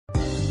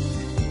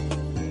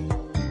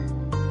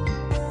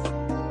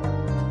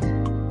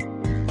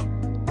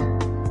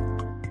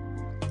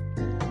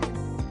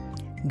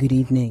Good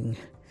evening.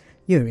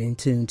 You're in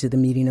tune to the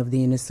meeting of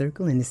the inner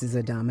circle, and this is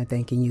Adama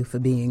thanking you for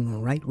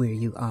being right where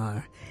you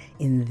are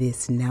in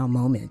this now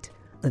moment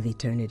of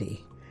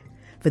eternity.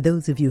 For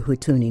those of you who are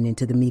tuning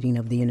into the meeting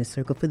of the inner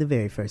circle for the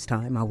very first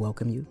time, I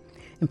welcome you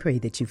and pray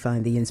that you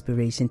find the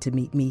inspiration to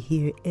meet me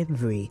here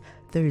every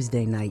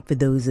Thursday night. For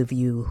those of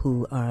you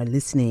who are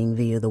listening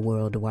via the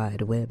World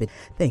Wide Web,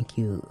 thank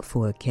you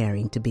for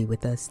caring to be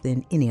with us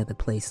than any other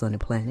place on the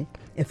planet.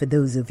 And for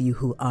those of you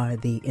who are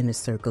the inner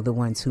circle, the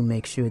ones who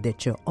make sure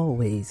that you're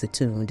always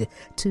attuned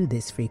to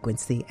this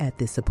frequency at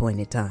this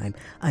appointed time,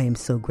 I am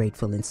so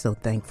grateful and so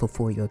thankful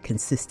for your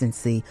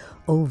consistency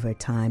over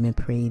time, and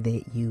pray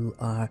that you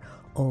are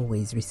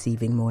always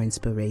receiving more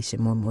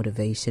inspiration, more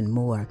motivation,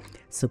 more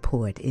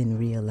support in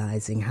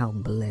realizing how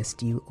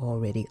blessed you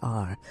already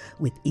are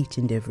with each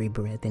and every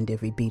breath and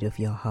every beat of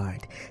your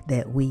heart,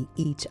 that we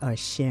each are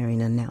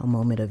sharing a now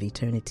moment of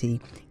eternity,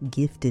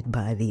 gifted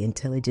by the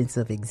intelligence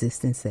of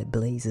existence that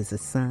blazes a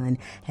sun,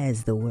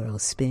 has the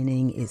world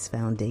spinning, its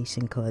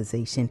foundation,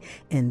 causation,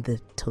 and the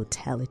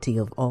totality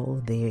of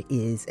all there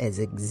is as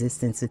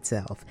existence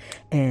itself.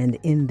 And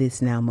in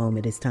this now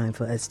moment, it's time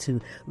for us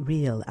to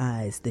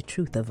realize the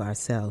truth of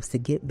ourselves, to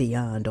get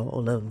beyond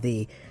all of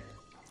the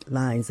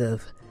lines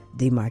of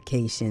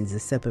demarcations, the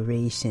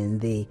separation,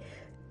 the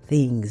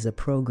things, the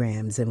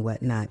programs and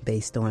whatnot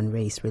based on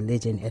race,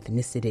 religion,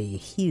 ethnicity,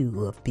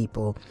 hue of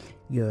people,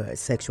 your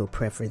sexual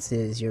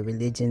preferences, your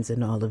religions,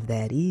 and all of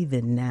that.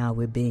 Even now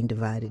we're being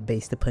divided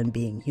based upon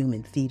being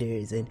human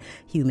feeders and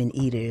human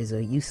eaters, or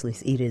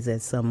useless eaters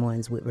as some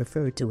ones would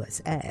refer to us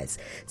as.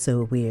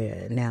 So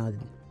we're now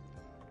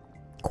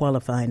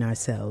qualifying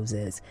ourselves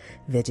as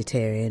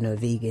vegetarian or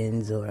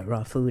vegans or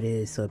raw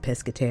foodists or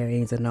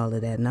pescatarians and all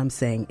of that. And I'm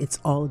saying it's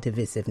all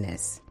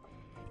divisiveness.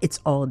 It's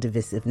all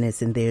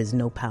divisiveness, and there's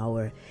no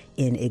power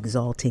in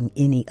exalting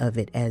any of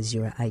it as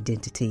your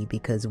identity,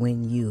 because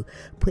when you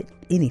put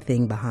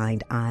anything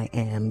behind I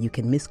am, you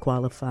can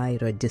misqualify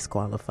it or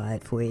disqualify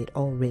it, for it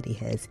already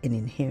has an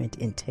inherent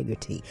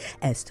integrity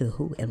as to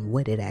who and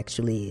what it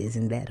actually is.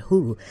 And that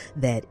who,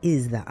 that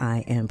is the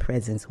I am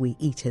presence. We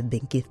each have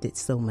been gifted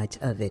so much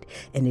of it,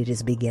 and it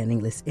is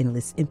beginningless,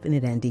 endless,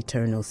 infinite, and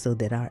eternal, so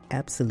that our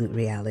absolute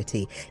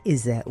reality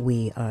is that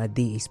we are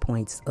these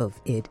points of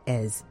it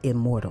as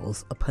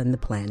immortals upon the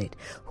planet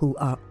who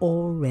are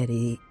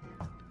already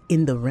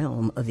in the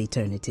realm of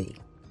eternity.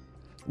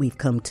 We've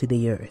come to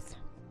the earth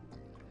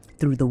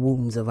through the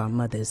wombs of our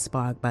mothers,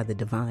 sparked by the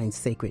divine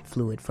sacred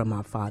fluid from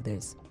our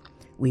fathers.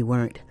 We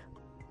weren't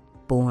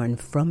born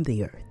from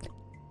the earth,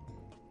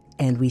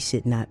 and we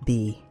should not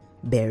be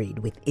buried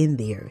within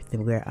the earth,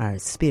 and where our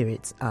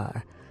spirits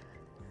are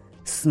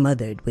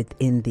smothered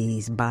within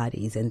these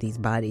bodies, and these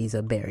bodies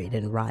are buried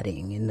and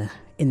rotting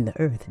in the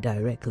earth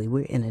directly.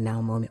 We're in a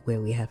now moment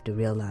where we have to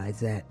realize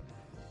that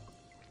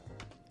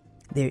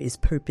there is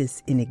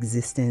purpose in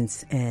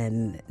existence,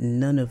 and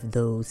none of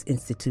those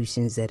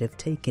institutions that have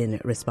taken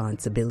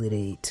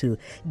responsibility to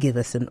give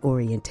us an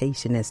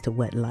orientation as to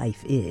what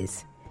life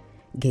is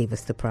gave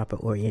us the proper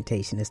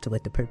orientation as to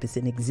what the purpose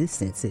in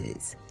existence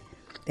is.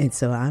 And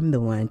so I'm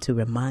the one to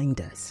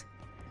remind us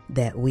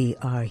that we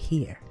are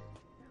here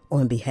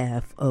on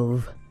behalf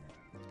of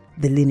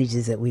the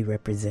lineages that we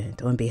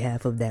represent, on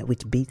behalf of that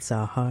which beats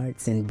our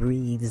hearts and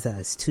breathes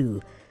us,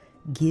 to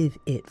give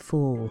it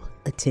full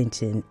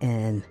attention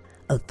and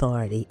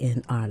authority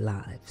in our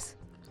lives.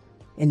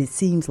 And it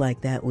seems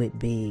like that would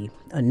be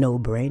a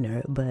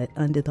no-brainer, but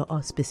under the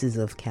auspices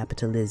of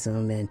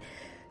capitalism and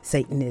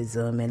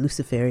Satanism and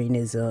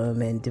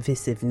Luciferianism and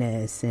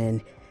divisiveness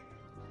and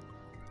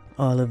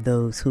all of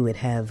those who would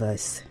have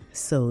us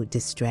so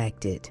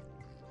distracted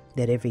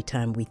that every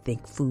time we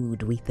think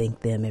food, we think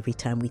them. Every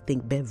time we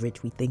think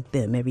beverage, we think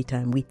them. Every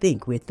time we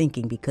think, we're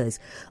thinking because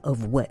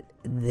of what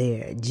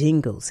their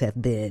jingles have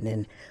been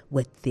and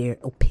what their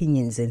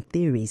opinions and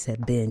theories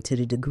have been, to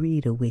the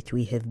degree to which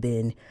we have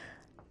been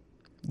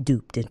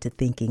duped into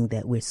thinking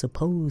that we're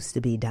supposed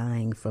to be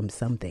dying from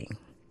something.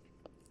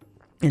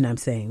 And I'm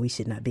saying we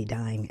should not be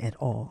dying at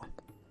all.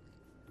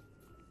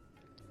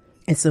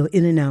 And so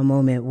in a now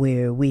moment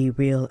where we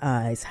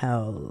realize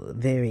how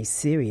very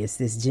serious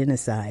this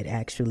genocide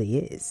actually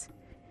is,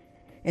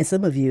 and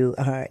some of you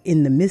are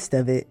in the midst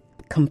of it,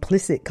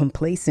 complicit,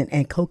 complacent,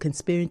 and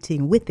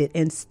co-conspirating with it,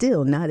 and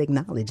still not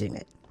acknowledging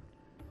it.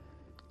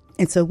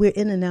 And so we're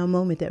in a now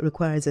moment that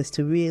requires us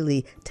to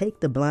really take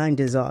the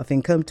blinders off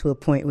and come to a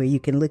point where you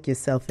can look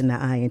yourself in the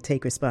eye and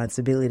take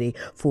responsibility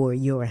for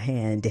your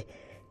hand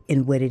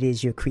in what it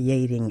is you're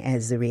creating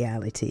as the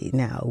reality.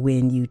 Now,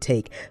 when you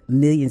take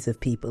millions of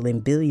people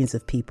and billions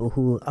of people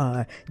who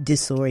are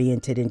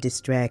disoriented and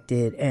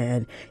distracted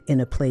and in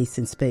a place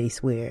and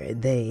space where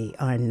they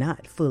are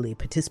not fully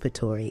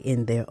participatory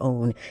in their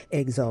own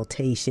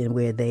exaltation,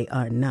 where they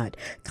are not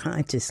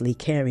consciously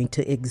caring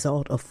to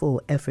exalt a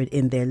full effort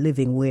in their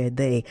living, where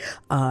they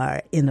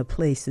are in a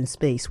place and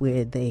space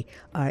where they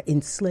are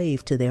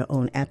enslaved to their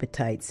own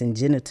appetites and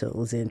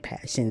genitals and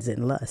passions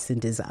and lusts and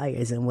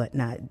desires and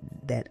whatnot,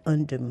 that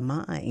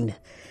undermine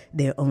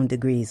their own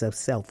degrees of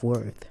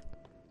self-worth,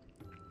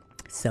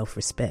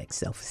 self-respect,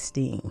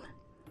 self-esteem,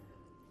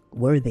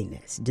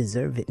 worthiness,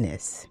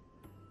 deservedness,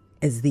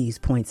 as these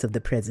points of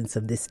the presence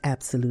of this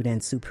absolute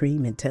and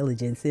supreme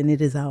intelligence. And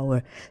it is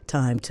our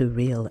time to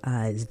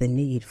realize the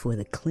need for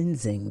the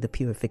cleansing, the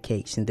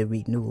purification, the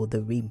renewal,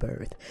 the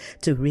rebirth,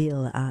 to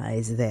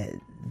realize that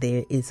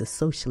there is a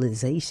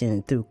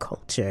socialization through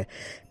culture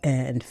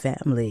and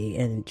family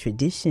and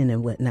tradition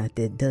and whatnot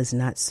that does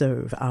not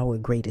serve our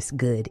greatest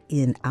good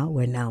in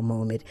our now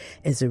moment,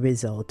 as a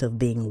result of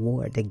being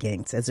warred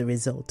against, as a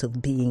result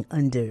of being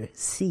under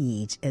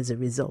siege, as a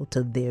result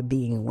of there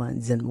being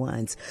ones and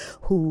ones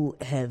who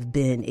have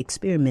been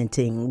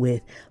experimenting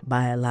with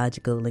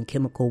biological and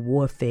chemical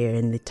warfare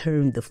and they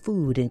turned the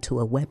food into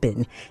a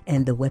weapon,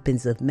 and the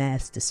weapons of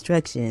mass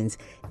destructions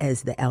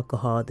as the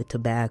alcohol, the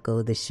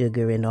tobacco, the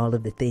sugar, and all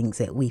of the things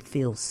that we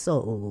feel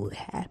so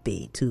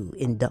happy to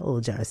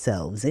indulge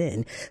ourselves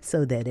in,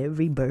 so that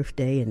every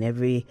birthday and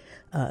every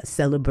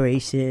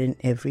celebration,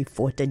 every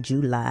 4th of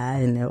July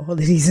and all of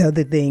these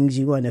other things,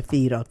 you want to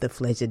feed off the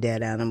flesh of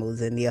dead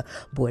animals and the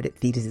aborted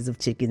fetuses of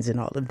chickens and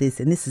all of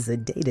this. And this is a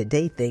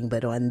day-to-day thing,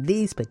 but on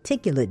these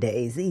particular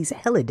days, these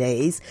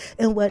holidays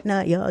and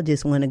whatnot, y'all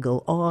just want to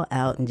go all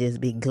out and just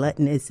be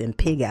gluttonous and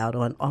pig out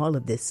on all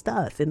of this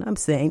stuff. And I'm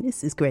saying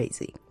this is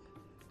crazy.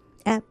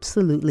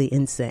 Absolutely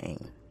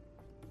insane.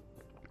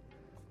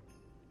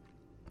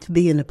 To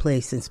be in a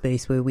place and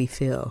space where we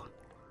feel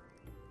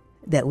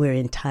that we're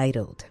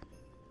entitled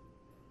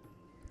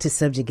to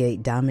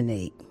subjugate,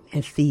 dominate,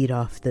 and feed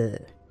off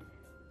the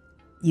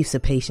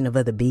usurpation of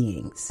other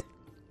beings.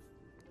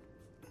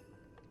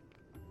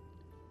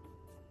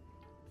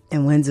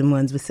 And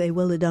ones would say,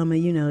 well,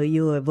 Adama,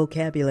 your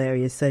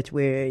vocabulary is such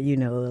where,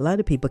 a lot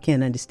of people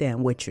can't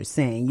understand what you're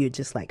saying. You're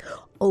just like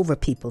over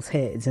people's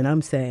heads. And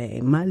I'm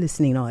saying my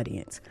listening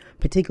audience,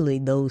 particularly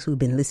those who've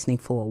been listening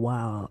for a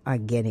while, are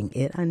getting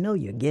it. I know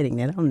you're getting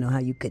it. I don't know how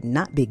you could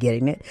not be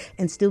getting it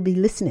and still be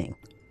listening.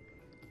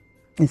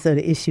 And so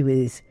the issue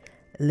is,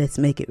 let's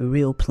make it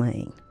real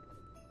plain.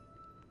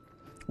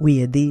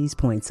 We are these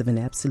points of an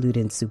absolute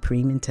and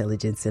supreme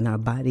intelligence, and our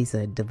bodies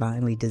are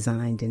divinely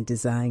designed and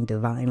designed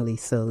divinely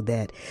so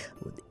that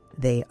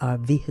they are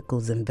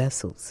vehicles and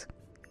vessels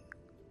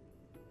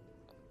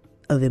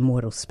of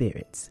immortal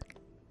spirits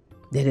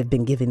that have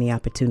been given the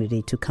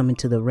opportunity to come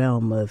into the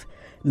realm of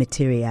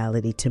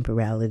materiality,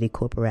 temporality,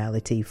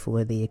 corporality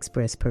for the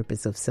express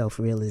purpose of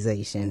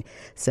self-realization,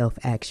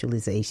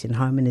 self-actualization,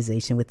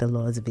 harmonization with the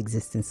laws of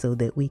existence, so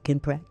that we can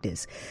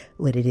practice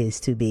what it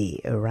is to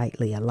be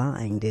rightly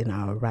aligned in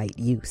our right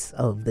use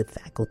of the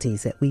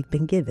faculties that we've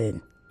been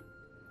given.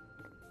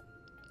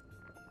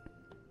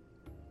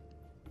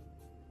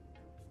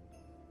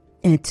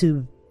 And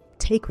to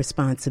take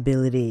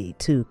responsibility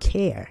to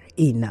care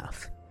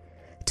enough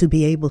to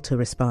be able to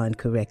respond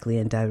correctly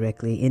and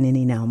directly in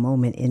any now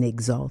moment, in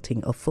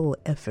exalting a full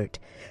effort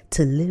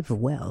to live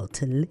well,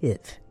 to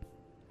live.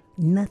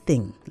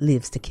 Nothing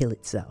lives to kill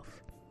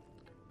itself.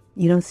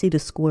 You don't see the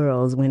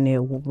squirrels when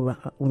they're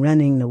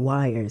running the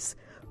wires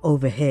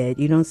overhead.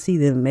 You don't see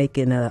them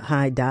making a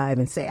high dive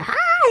and say, hi,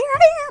 I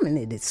am, and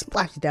they just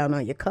splash down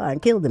on your car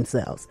and kill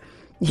themselves.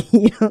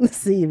 You don't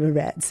see the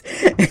rats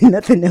and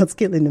nothing else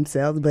killing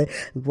themselves, but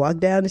walk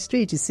down the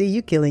street, you see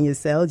you killing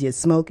yourselves, you're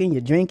smoking,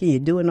 you're drinking, you're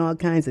doing all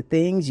kinds of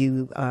things.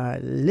 You are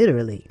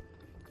literally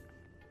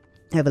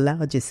have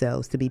allowed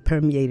yourselves to be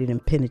permeated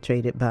and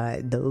penetrated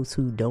by those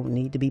who don't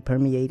need to be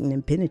permeating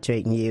and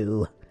penetrating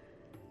you.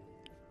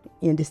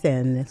 You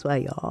understand? That's why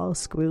you're all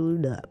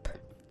screwed up.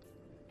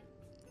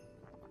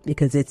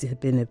 Because it's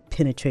been a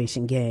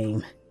penetration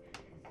game.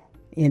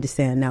 You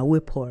understand? Now we're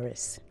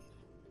porous.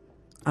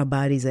 Our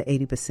bodies are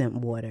 80%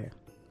 water.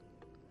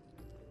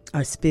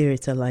 Our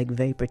spirits are like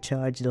vapor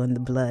charged on the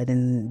blood,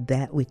 and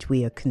that which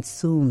we are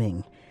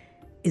consuming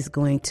is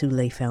going to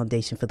lay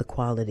foundation for the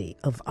quality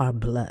of our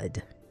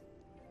blood.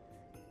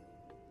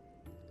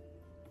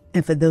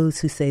 And for those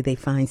who say they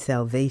find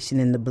salvation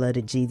in the blood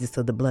of Jesus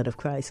or the blood of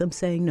Christ, I'm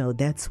saying no,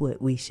 that's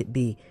what we should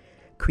be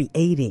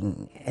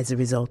creating as a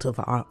result of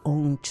our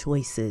own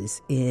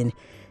choices in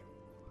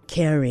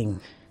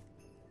caring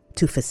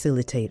to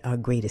facilitate our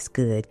greatest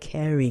good,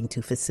 caring to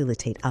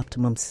facilitate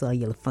optimum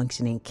cellular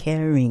functioning,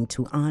 caring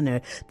to honor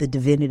the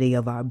divinity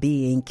of our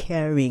being,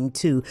 caring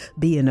to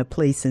be in a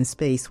place and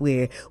space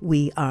where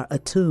we are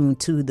attuned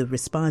to the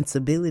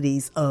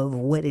responsibilities of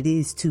what it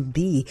is to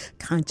be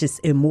conscious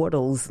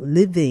immortals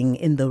living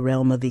in the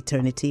realm of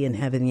eternity and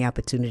having the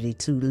opportunity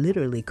to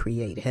literally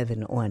create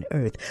heaven on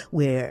earth,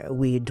 where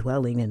we're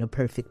dwelling in a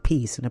perfect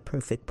peace and a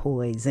perfect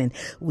poise, and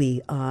we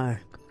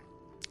are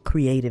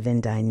creative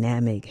and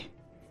dynamic,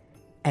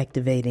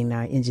 activating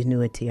our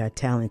ingenuity, our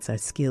talents, our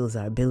skills,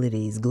 our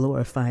abilities,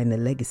 glorifying the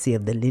legacy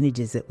of the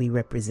lineages that we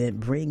represent,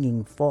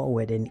 bringing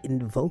forward and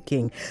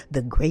invoking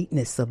the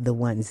greatness of the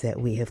ones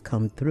that we have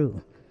come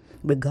through,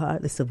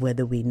 regardless of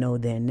whether we know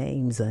their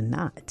names or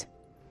not.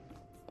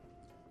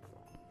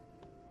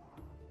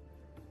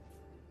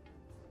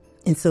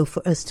 And so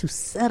for us to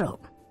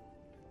settle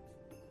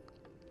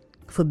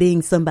for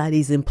being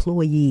somebody's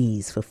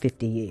employees for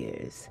 50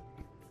 years,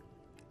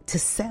 to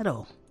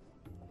settle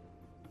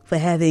for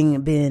having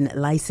been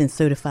licensed,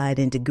 certified,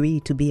 and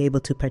degreed to be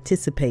able to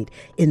participate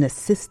in a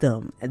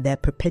system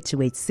that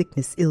perpetuates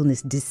sickness,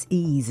 illness,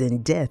 disease,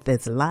 and death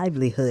as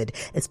livelihood,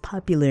 as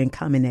popular and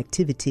common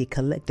activity,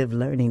 collective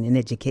learning and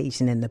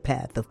education, and the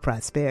path of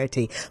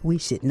prosperity. We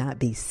should not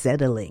be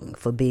settling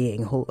for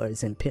being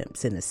whores and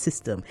pimps in a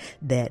system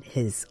that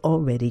has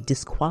already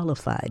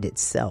disqualified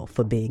itself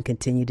for being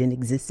continued in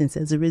existence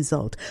as a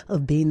result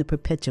of being the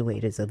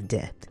perpetuators of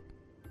death.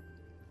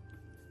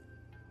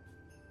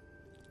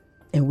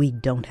 And we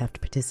don't have to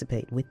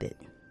participate with it.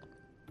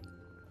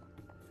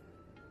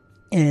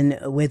 And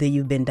whether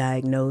you've been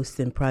diagnosed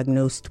and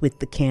prognosed with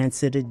the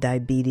cancer, the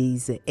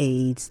diabetes, the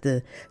AIDS,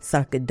 the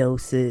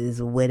sarcoidosis,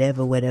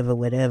 whatever,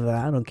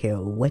 I don't care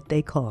what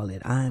they call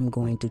it. I'm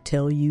going to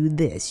tell you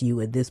this.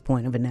 You at this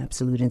point of an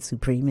absolute and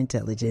supreme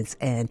intelligence.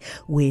 And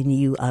when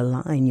you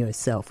align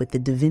yourself with the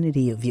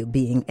divinity of your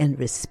being and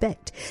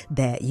respect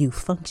that you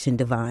function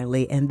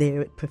divinely and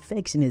their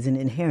perfection is an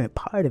inherent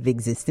part of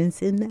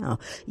existence, and now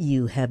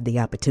you have the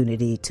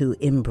opportunity to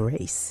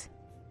embrace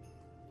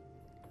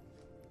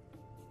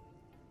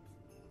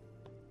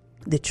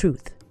the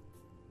truth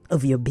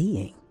of your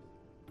being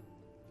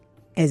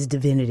as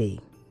divinity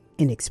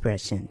in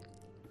expression,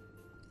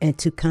 and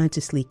to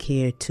consciously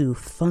care to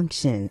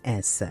function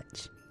as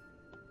such.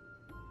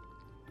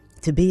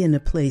 To be in a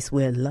place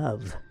where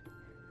love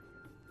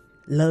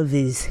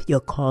is your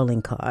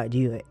calling card.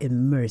 You're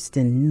immersed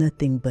in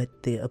nothing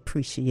but the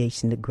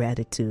appreciation, the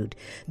gratitude,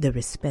 the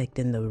respect,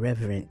 and the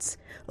reverence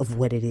of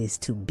what it is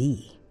to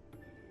be.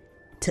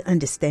 To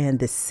understand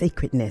the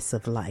sacredness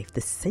of life,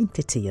 the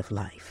sanctity of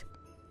life.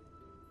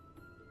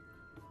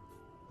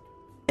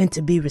 And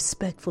to be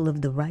respectful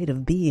of the right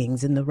of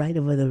beings and the right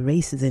of other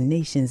races and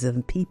nations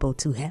and people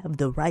to have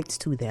the rights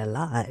to their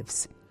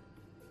lives.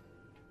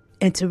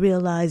 And to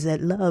realize that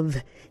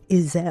love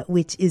is that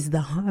which is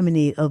the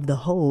harmony of the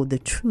whole, the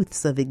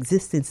truths of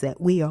existence,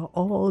 that we are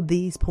all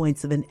these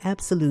points of an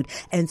absolute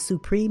and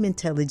supreme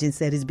intelligence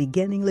that is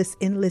beginningless,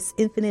 endless,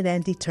 infinite,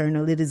 and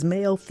eternal. It is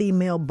male,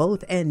 female,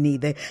 both, and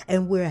neither.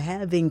 And we're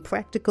having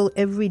practical,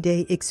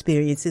 everyday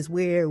experiences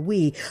where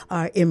we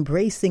are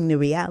embracing the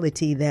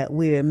reality that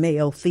we're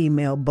male,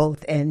 female,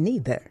 both, and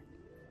neither.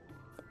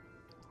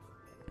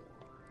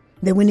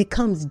 That when it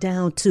comes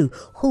down to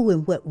who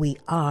and what we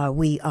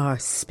are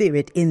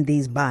spirit in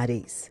these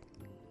bodies.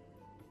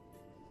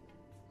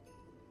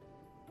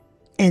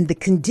 And the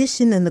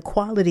condition and the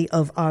quality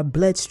of our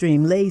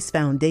bloodstream lays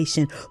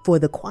foundation for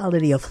the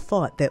quality of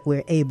thought that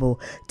we're able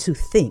to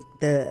think,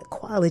 the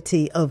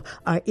quality of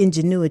our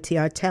ingenuity,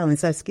 our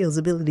talents, our skills,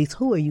 abilities.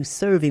 Who are you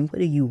serving?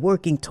 What are you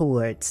working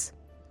towards?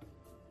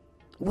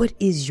 What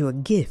is your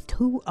gift?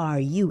 Who are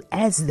you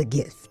as the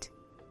gift?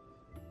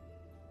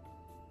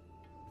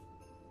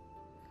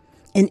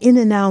 An in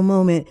and now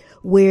moment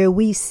where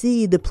we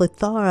see the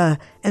plethora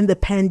and the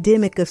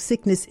pandemic of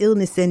sickness,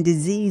 illness, and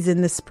disease,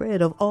 and the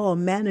spread of all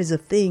manners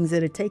of things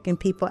that are taking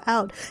people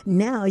out.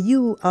 Now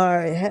you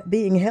are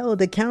being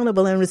held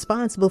accountable and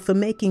responsible for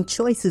making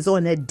choices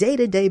on a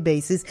day-to-day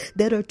basis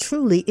that are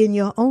truly in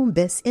your own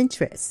best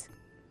interests.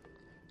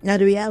 Now,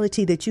 the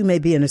reality that you may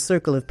be in a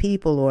circle of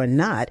people or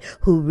not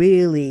who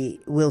really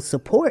will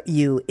support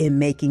you in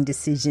making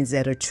decisions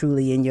that are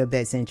truly in your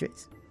best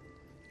interest.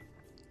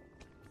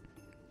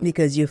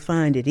 Because you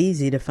find it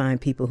easy to find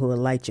people who will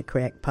light your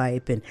crack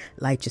pipe and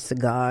light your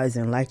cigars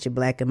and light your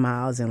Black and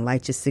Milds and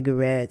light your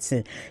cigarettes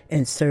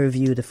and serve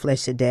you the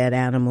flesh of dead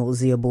animals,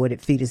 the aborted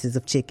fetuses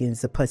of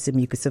chickens, the pus and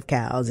mucus of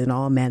cows, and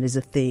all manners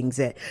of things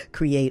that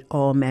create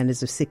all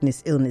manners of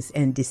sickness, illness,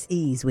 and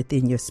disease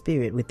within your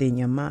spirit, within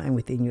your mind,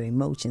 within your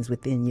emotions,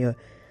 within your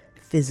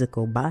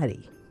physical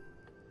body.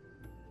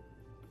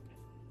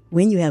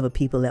 When you have a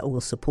people that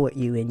will support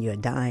you in your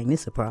dying,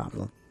 it's a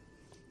problem.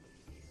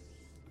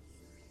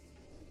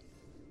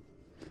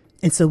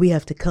 And so we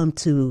have to come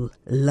to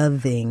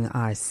loving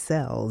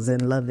ourselves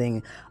and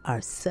loving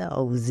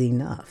ourselves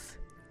enough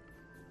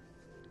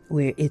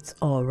where it's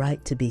all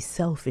right to be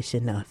selfish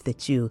enough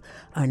that you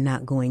are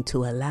not going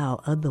to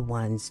allow other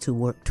ones to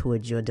work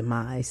towards your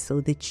demise, so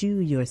that you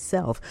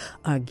yourself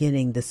are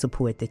getting the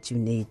support that you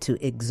need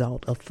to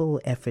exalt a full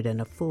effort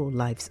and a full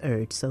life's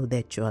urge, so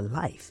that your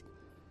life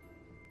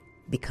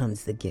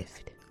becomes the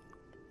gift.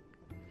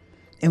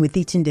 And with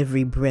each and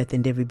every breath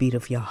and every beat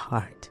of your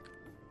heart,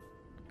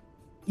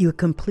 you're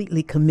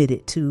completely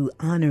committed to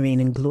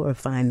honoring and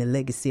glorifying the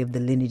legacy of the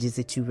lineages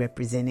that you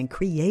represent and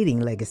creating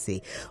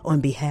legacy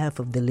on behalf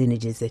of the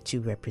lineages that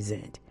you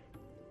represent,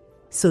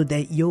 so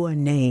that your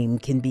name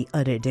can be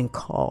uttered and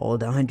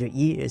called 100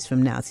 years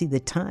from now. See,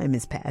 the time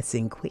is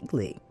passing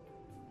quickly.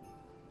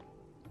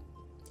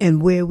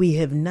 And where we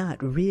have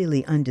not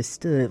really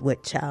understood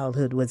what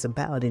childhood was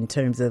about in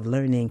terms of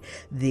learning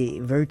the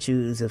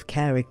virtues of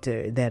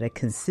character that are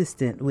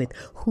consistent with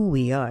who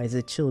we are as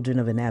a children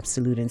of an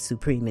absolute and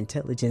supreme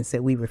intelligence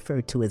that we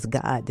refer to as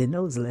God, then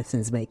those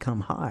lessons may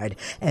come hard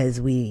as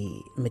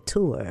we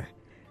mature,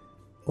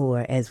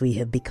 or as we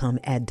have become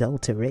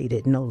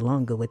adulterated, no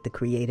longer what the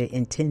Creator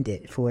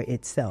intended for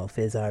itself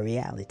as our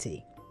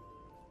reality.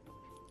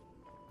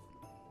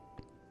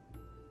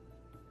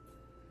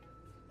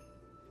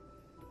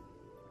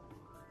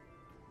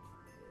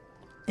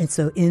 And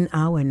so in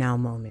our now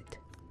moment,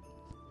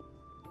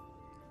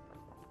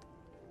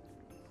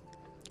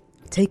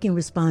 taking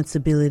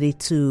responsibility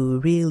to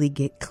really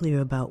get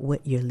clear about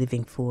what you're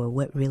living for,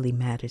 what really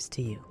matters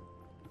to you.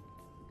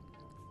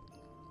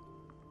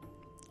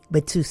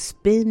 But to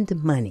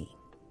spend money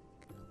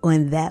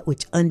on that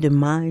which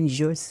undermines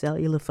your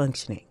cellular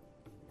functioning,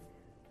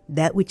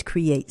 that which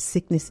creates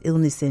sickness,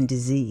 illness, and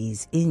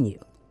disease in you,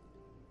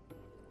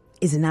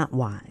 is not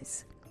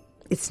wise.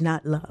 It's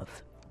not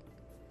love.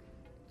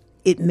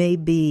 It may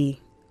be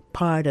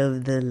part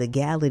of the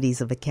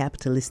legalities of a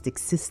capitalistic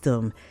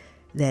system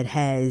that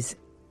has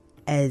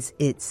as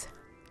its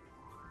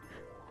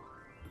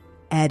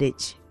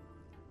adage,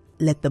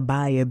 let the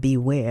buyer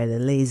beware, the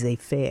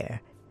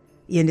laissez-faire.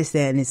 You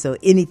understand? And so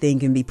anything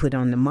can be put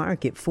on the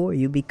market for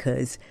you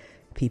because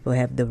people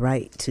have the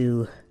right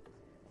to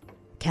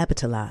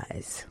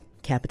capitalize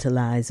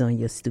on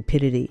your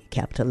stupidity,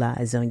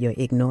 capitalize on your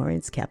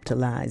ignorance,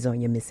 capitalize on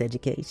your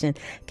miseducation,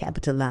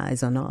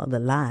 capitalize on all the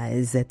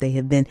lies that they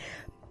have been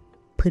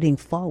putting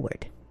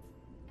forward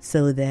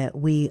so that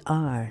we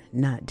are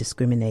not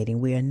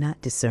discriminating, we are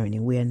not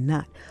discerning, we are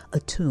not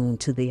attuned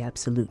to the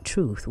absolute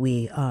truth.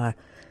 We are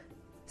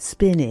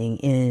spinning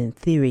in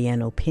theory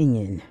and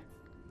opinion.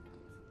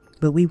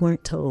 But we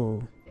weren't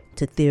told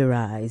to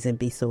theorize and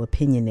be so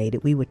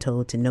opinionated. We were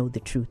told to know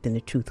the truth, and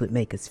the truth would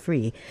make us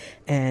free.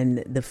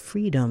 And the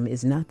freedom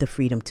is not the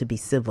freedom to be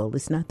civil.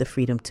 It's not the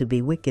freedom to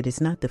be wicked.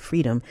 It's not the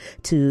freedom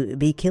to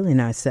be killing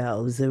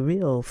ourselves. The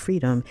real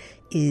freedom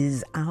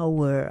is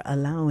our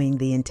allowing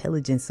the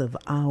intelligence of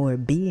our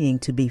being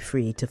to be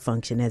free to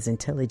function as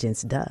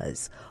intelligence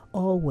does,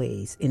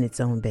 always in its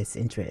own best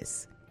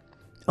interest,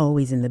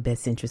 always in the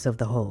best interest of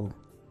the whole,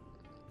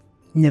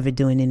 never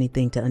doing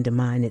anything to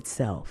undermine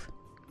itself,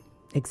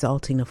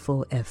 exalting a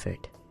full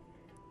effort,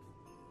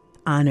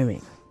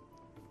 honoring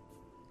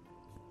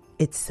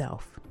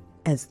itself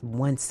as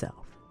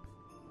oneself,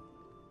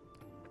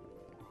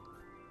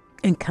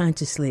 and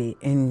consciously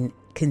and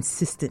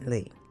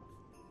consistently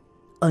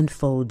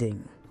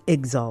unfolding,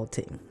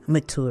 exalting,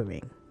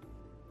 maturing,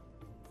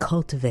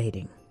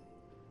 cultivating,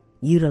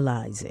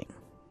 utilizing,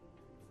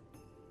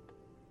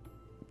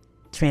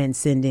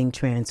 transcending,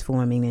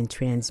 transforming, and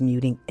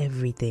transmuting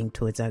everything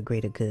towards our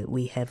greater good.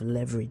 We have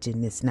leverage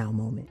in this now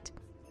moment.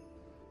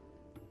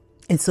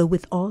 And so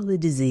with all the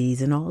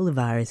disease and all the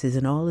viruses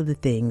and all of the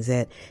things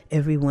that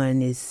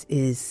everyone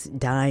is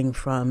dying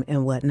from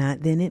and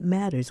whatnot, then it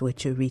matters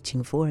what you're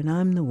reaching for. And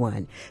I'm the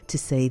one to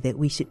say that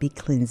we should be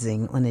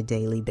cleansing on a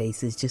daily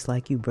basis, just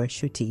like you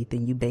brush your teeth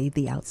and you bathe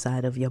the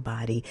outside of your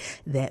body,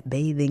 that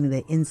bathing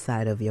the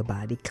inside of your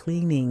body,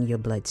 cleaning your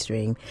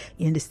bloodstream,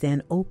 you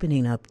understand,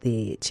 opening up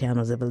the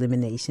channels of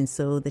elimination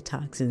so the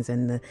toxins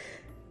and the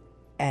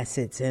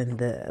acids and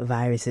the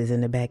viruses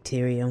and the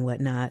bacteria and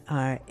whatnot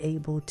are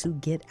able to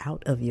get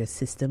out of your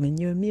system, and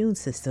your immune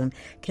system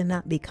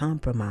cannot be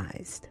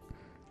compromised.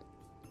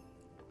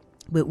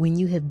 But when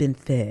you have been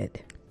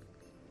fed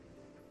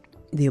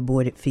the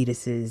aborted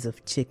fetuses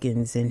of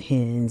chickens and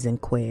hens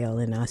and quail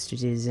and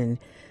ostriches and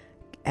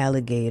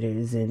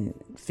alligators and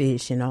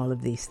fish and all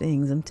of these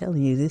things, I'm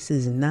telling you, this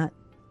is not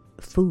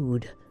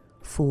food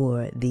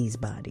for these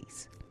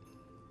bodies.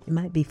 It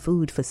might be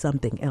food for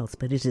something else,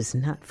 but it is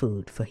not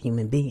food for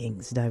human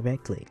beings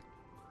directly.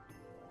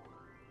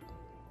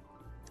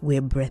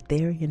 We're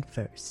breatharian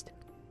first.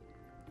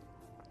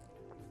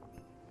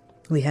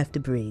 We have to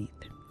breathe.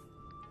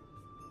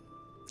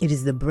 It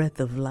is the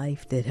breath of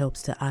life that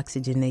helps to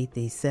oxygenate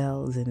these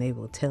cells, and they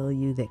will tell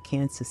you that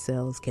cancer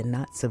cells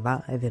cannot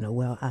survive in a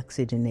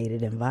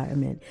well-oxygenated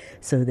environment,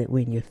 so that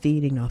when you're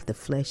feeding off the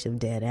flesh of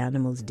dead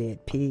animals,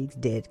 dead pigs,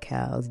 dead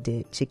cows,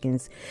 dead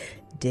chickens,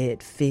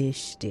 dead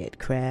fish, dead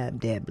crab,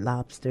 dead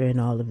lobster, and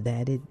all of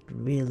that, it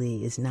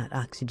really is not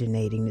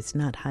oxygenating. It's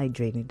not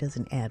hydrating. It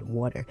doesn't add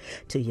water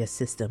to your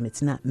system.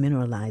 It's not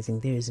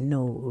mineralizing. There's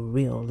no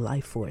real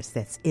life force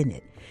that's in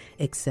it,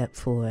 except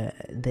for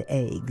the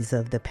eggs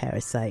of the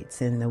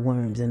parasites and the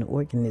worms and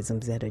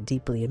organisms that are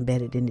deeply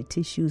embedded in the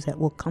tissues that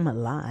will come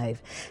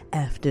alive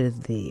after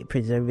the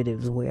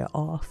preservatives wear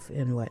off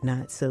and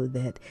whatnot, so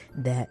that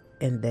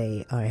and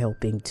they are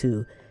helping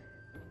to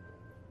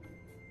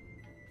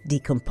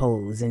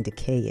decompose and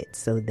decay it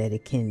so that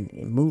it can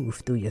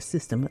move through your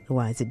system.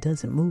 Otherwise, it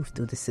doesn't move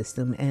through the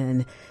system.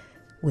 And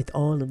with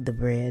all of the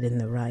bread and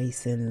the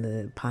rice and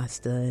the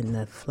pasta and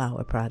the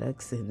flour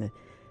products and the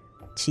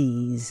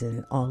cheese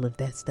and all of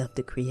that stuff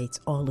that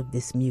creates all of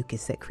this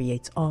mucus, that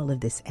creates all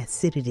of this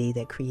acidity,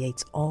 that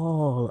creates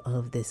all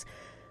of this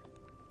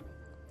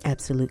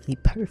absolutely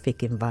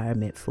perfect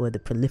environment for the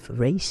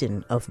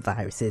proliferation of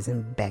viruses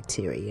and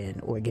bacteria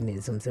and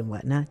organisms and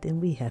whatnot,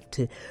 then we have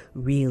to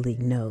really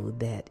know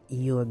that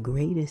your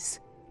greatest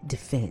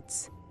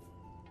defense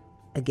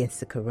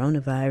against the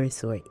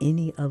coronavirus or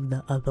any of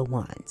the other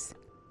ones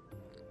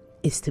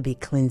is to be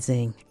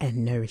cleansing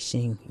and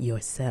nourishing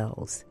your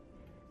cells,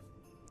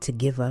 to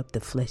give up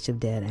the flesh of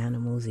dead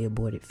animals, the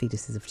aborted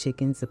fetuses of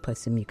chickens, the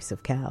pus and mucus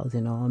of cows,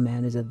 and all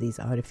manners of these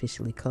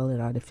artificially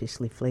colored,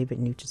 artificially flavored,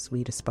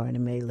 NutraSweet,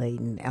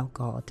 aspartame-laden,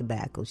 alcohol,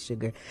 tobacco,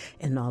 sugar,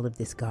 and all of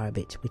this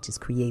garbage, which has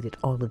created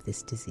all of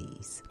this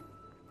disease.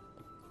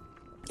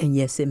 And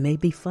yes, it may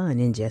be fun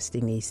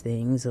ingesting these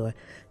things or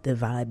the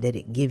vibe that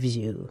it gives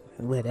you,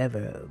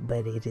 whatever,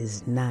 but it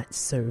is not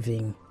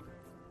serving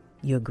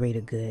your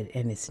greater good,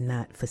 and it's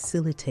not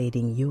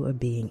facilitating your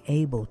being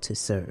able to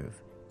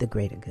serve the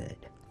greater good.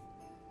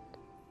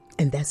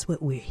 And that's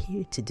what we're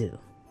here to do.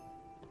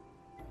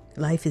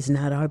 Life is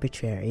not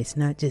arbitrary. It's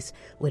not just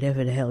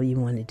whatever the hell you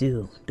want to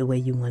do, the way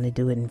you want to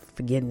do it, and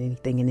forgetting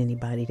anything and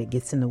anybody that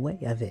gets in the way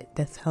of it.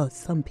 That's how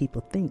some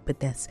people think, but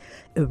that's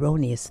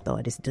erroneous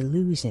thought. It's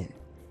delusion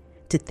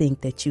to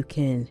think that you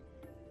can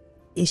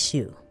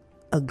issue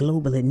a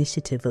global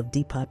initiative of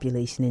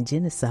depopulation and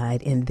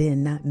genocide and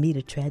then not meet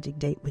a tragic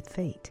date with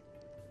fate.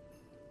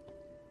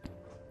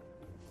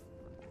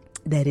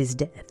 That is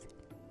death.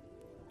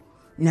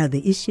 Now,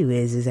 the issue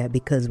is that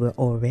because we're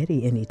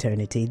already in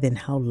eternity, then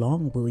how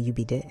long will you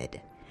be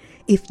dead?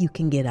 If you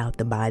can get out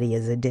the body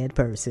as a dead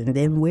person,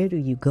 then where do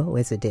you go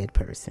as a dead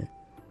person?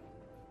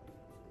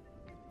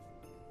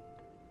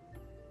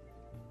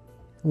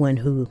 One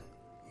who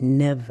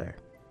never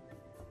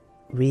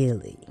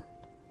really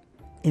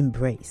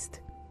embraced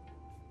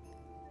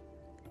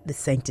the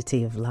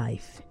sanctity of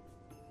life,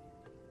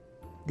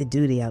 the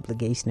duty,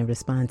 obligation, and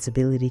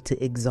responsibility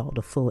to exalt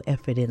a full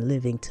effort in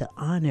living, to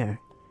honor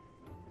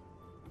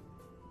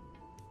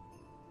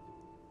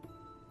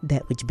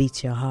that which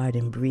beats your heart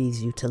and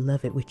breathes you, to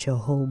love it with your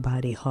whole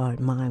body, heart,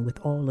 mind, with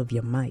all of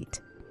your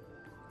might,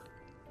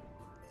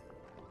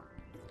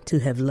 to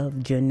have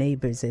loved your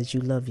neighbors as you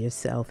love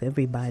yourself.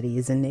 Everybody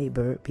is a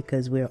neighbor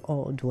because we're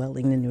all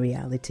dwelling in the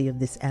reality of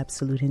this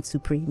absolute and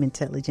supreme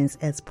intelligence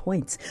as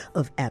points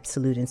of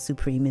absolute and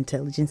supreme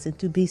intelligence. And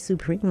to be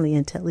supremely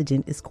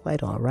intelligent is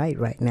quite all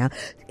right now,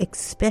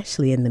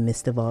 especially in the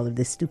midst of all of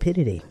this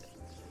stupidity,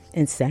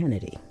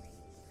 insanity,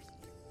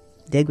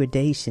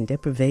 degradation,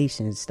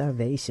 deprivation,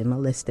 starvation,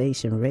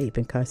 molestation, rape,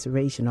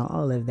 incarceration,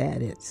 all of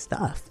that is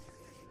stuff.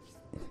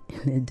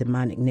 The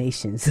demonic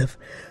nations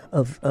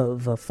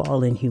of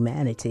fallen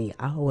humanity.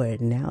 Our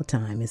now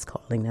time is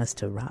calling us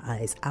to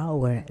rise.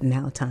 Our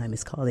now time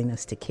is calling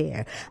us to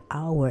care.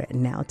 Our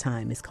now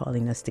time is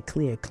calling us to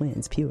clear,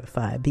 cleanse,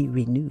 purify, be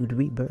renewed,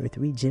 rebirth,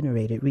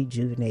 regenerated,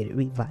 rejuvenated,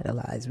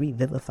 revitalized,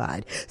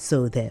 revivified,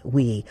 so that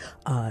we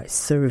are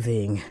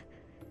serving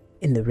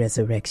in the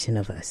resurrection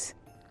of us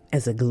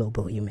as a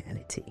global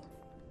humanity.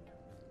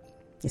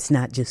 It's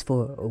not just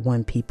for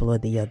one people or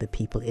the other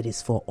people. It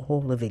is for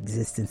all of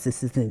existence.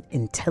 This is an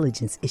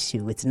intelligence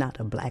issue. It's not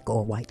a black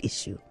or white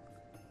issue.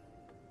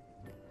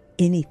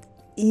 Any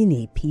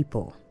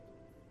people,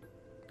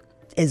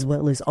 as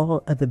well as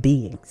all other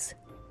beings,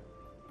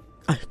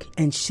 are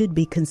and should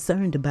be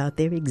concerned about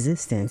their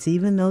existence.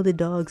 Even though the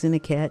dogs and the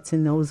cats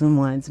and those and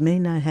ones may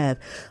not have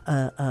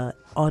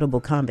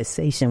audible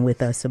conversation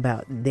with us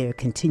about their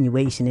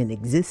continuation in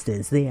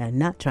existence, they are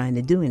not trying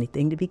to do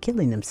anything to be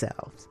killing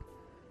themselves.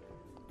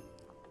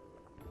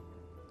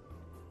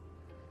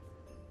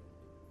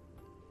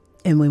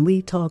 And when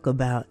we talk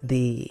about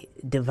the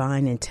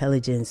divine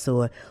intelligence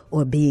or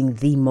being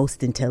the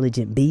most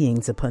intelligent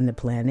beings upon the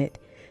planet,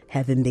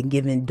 having been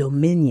given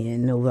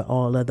dominion over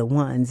all other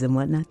ones and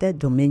whatnot, that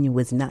dominion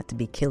was not to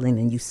be killing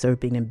and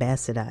usurping and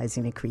bastardizing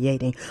and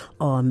creating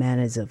all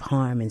manners of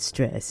harm and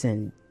stress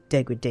and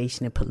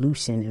degradation and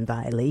pollution and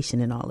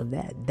violation and all of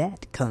that.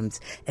 That comes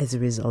as a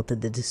result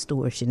of the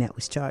distortion that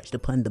was charged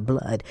upon the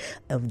blood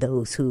of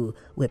those who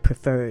would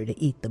prefer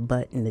to eat the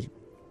butt and the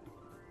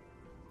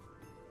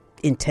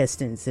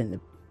intestines and the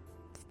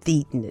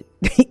feet and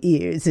the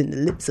ears and the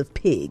lips of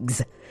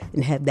pigs,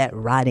 and have that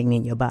rotting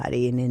in your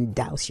body, and then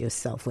douse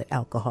yourself with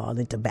alcohol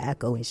and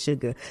tobacco and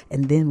sugar,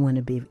 and then want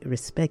to be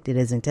respected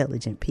as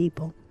intelligent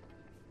people.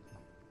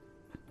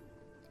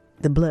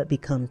 The blood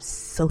becomes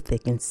so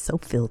thick and so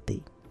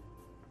filthy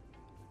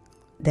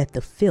that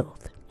the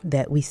filth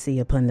that we see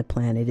upon the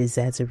planet is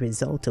as a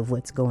result of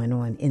what's going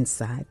on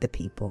inside the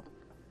people.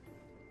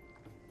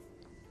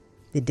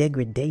 The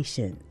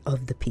degradation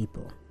of the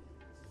people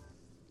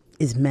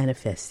is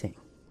manifesting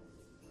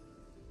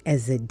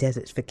as the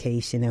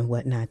desertification and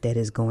whatnot that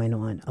is going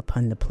on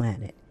upon the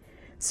planet.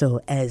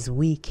 So as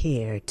we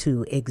care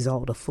to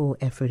exalt a full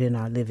effort in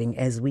our living,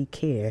 as we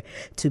care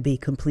to be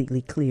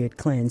completely cleared,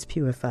 cleansed,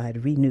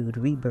 purified, renewed,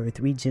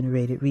 rebirthed,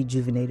 regenerated,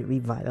 rejuvenated,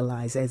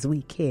 revitalized, as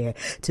we care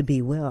to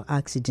be well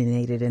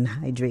oxygenated and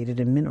hydrated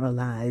and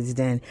mineralized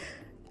and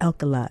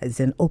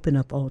alkalize and open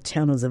up all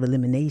channels of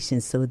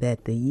elimination so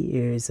that the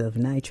years of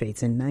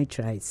nitrates and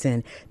nitrites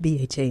and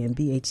BHA and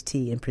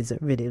BHT and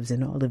preservatives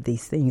and all of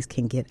these things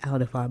can get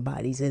out of our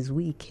bodies, as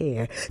we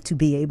care to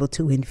be able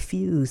to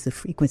infuse the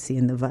frequency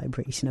and the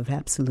vibration of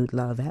absolute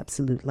love,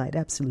 absolute light,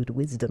 absolute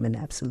wisdom, and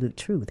absolute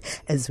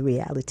truth as the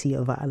reality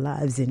of our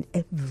lives, and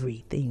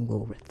everything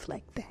will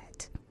reflect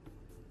that.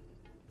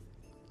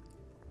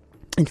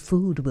 And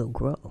food will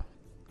grow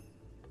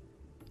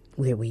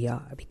where we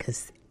are,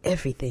 because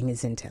everything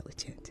is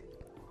intelligent.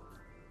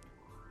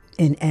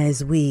 And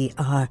as we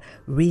are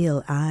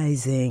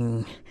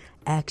realizing,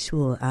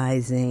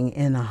 actualizing,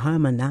 and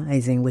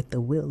harmonizing with the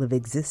will of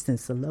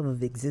existence, the love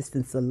of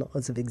existence, the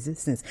laws of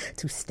existence,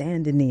 to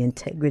stand in the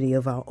integrity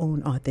of our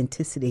own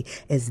authenticity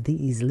as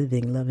these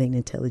living, loving,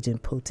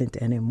 intelligent, potent,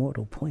 and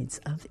immortal points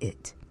of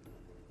it.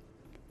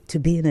 To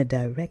be in a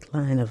direct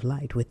line of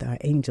light with our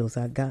angels,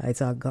 our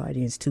guides, our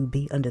guardians, to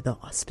be under the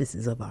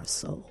auspices of our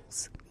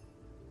souls.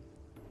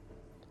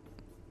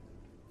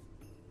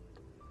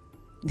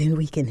 Then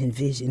we can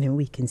envision and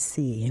we can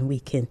see and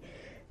we can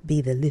be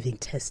the living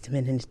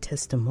testament and the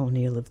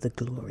testimonial of the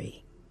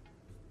glory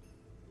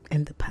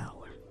and the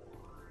power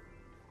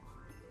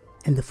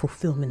and the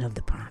fulfillment of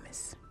the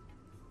promise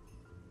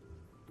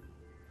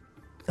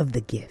of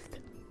the gift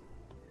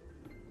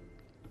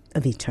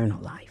of eternal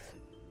life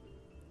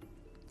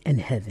and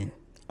heaven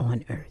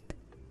on earth.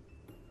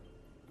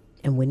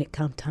 And when it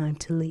come time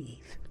to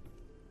leave,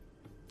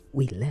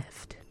 we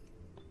left.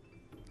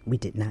 We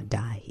did not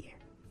die here.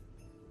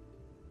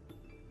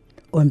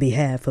 On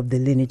behalf of the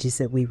lineages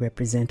that we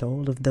represent,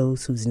 all of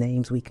those whose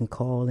names we can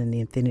call and the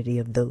infinity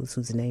of those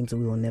whose names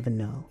we will never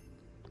know.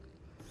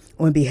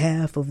 On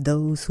behalf of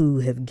those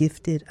who have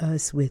gifted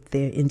us with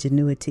their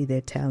ingenuity,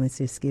 their talents,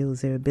 their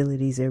skills, their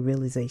abilities, their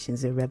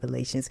realizations, their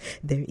revelations,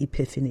 their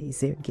epiphanies,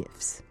 their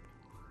gifts.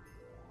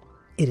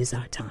 It is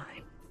our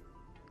time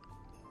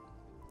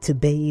to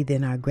bathe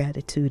in our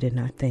gratitude and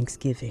our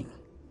thanksgiving,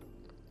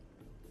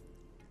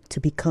 to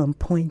become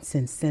points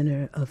and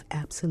center of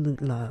absolute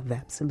love,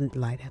 absolute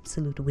light,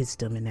 absolute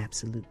wisdom, and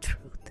absolute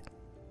truth.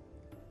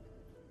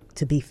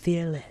 To be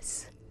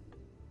fearless,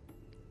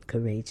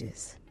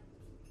 courageous,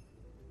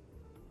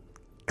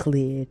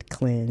 cleared,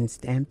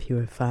 cleansed, and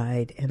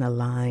purified, and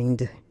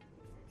aligned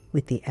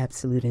with the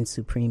absolute and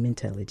supreme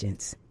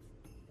intelligence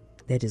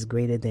that is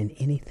greater than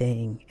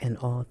anything and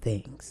all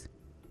things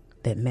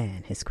that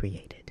man has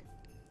created.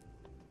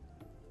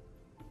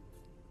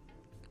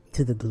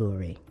 To the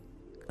glory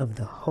of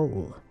the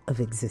whole of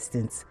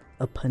existence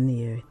upon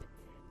the earth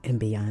and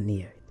beyond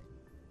the earth.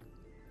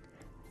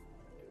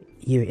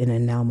 You're in a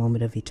now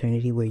moment of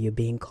eternity where you're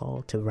being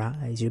called to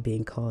rise, you're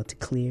being called to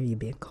clear, you're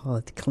being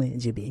called to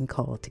cleanse, you're being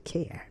called to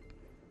care.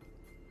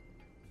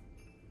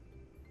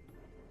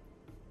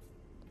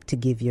 To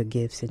give your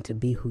gifts and to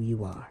be who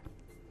you are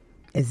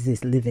as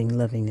this living,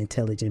 loving,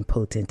 intelligent,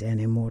 potent,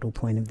 and immortal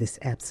point of this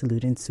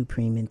absolute and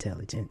supreme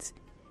intelligence,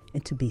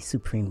 and to be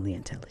supremely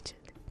intelligent.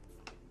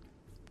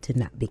 To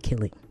not be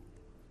killing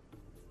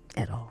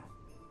at all.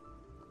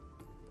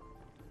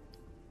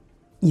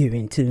 You're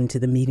in tune to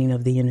the meeting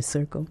of the inner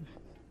circle,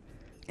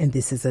 and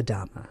this is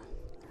Adama,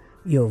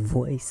 your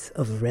voice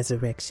of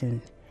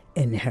resurrection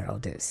and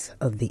heraldess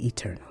of the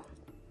eternal.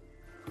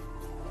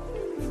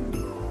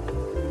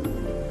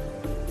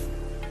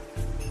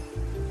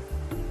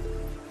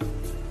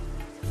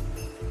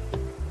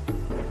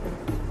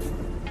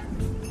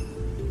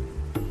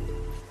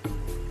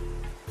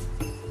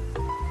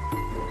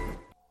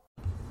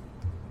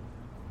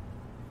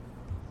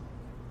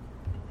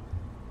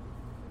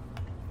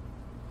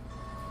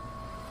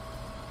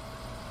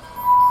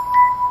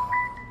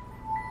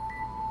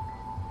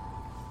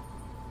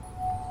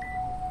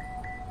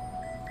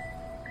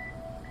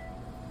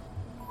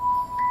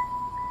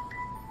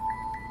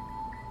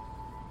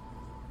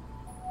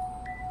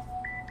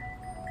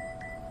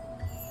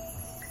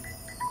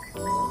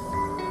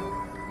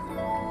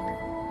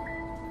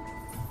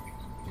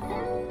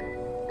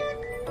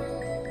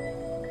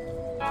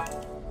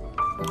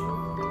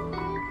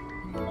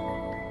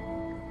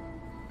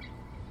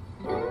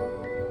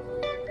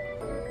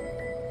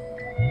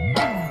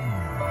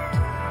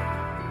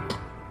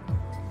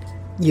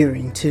 You're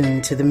in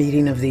tune to the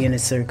meeting of the inner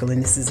circle,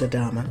 and this is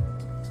Adama.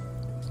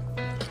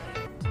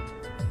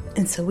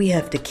 And so we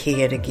have to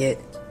care to get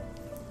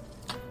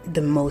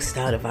the most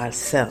out of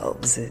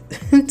ourselves,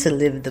 to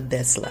live the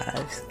best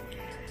lives.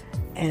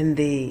 And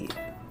the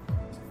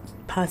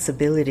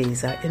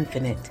possibilities are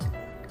infinite.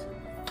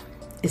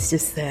 It's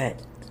just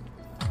that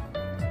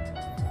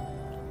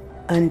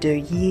under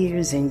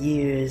years and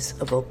years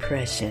of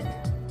oppression,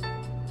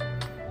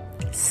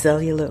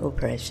 cellular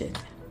oppression,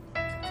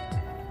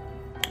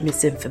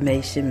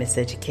 misinformation,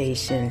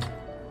 miseducation,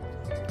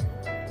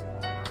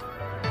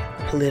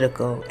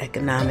 political,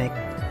 economic,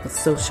 and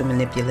social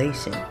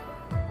manipulation,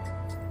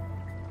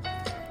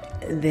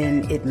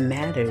 then it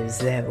matters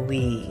that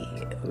we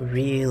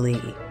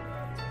really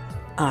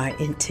are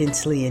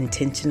intensely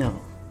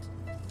intentional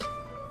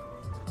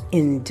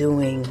in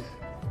doing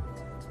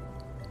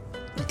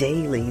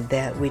daily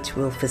that which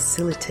will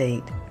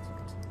facilitate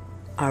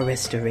our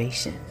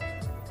restoration,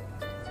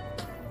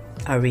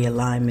 our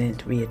realignment,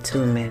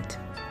 reattunement,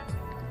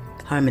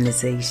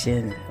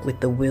 harmonization with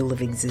the will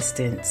of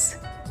existence,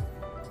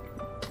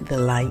 the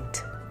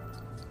light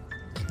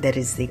that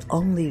is the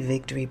only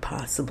victory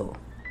possible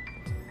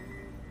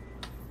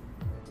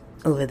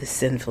over the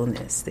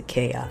sinfulness, the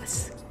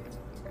chaos,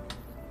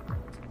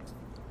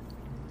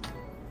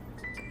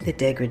 the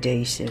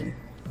degradation,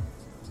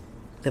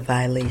 the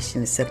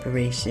violation, the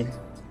separation,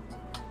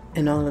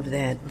 and all of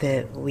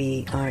that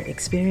we are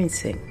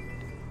experiencing.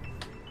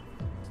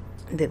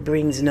 that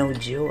brings no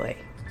joy.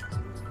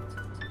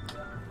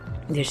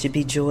 There should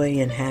be joy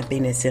and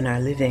happiness in our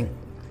living,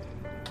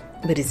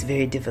 but it's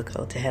very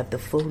difficult to have the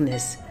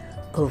fullness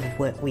of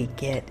what we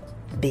get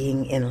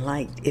being in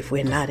light if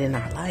we're not in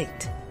our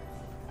light.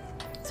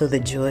 So the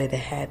joy, the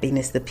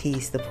happiness, the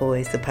peace, the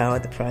poise, the power,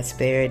 the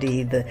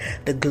prosperity,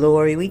 the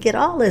glory, we get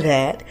all of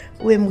that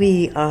when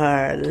we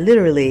are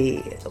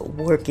literally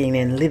working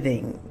and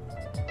living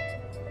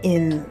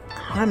in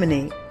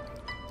harmony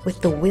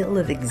with the will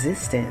of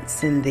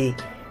existence and the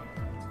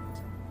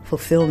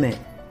fulfillment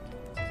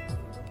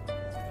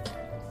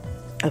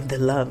of the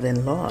love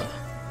and law,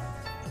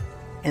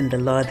 and the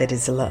law that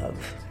is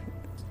love.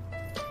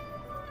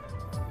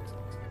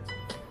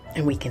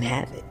 And we can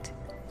have it.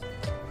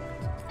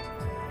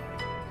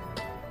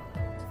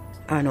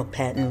 Arnold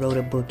Patton wrote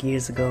a book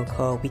years ago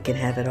called We Can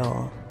Have It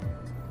All.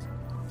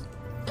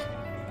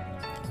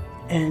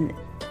 And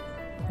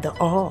the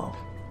all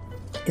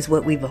is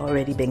what we've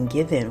already been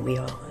given.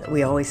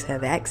 We always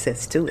have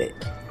access to it.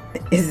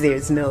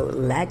 There's no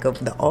lack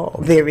of the all.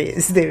 There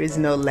is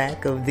no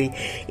lack of the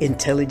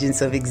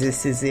intelligence of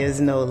existence. There's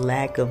no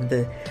lack of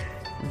the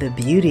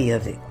beauty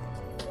of it.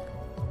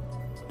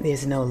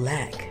 There's no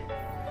lack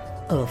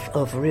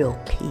of real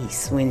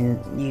peace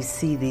when you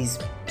see these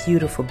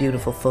beautiful,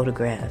 beautiful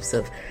photographs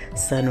of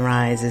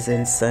sunrises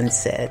and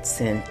sunsets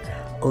and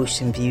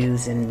ocean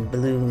views and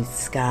blue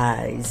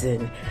skies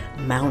and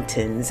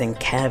mountains and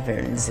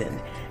caverns. And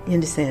you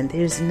understand,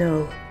 there's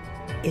no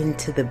end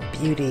to the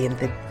beauty and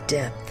the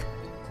depth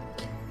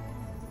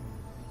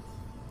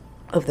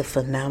of the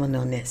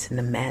phenomenalness and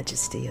the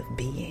majesty of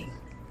being,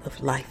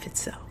 of life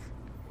itself.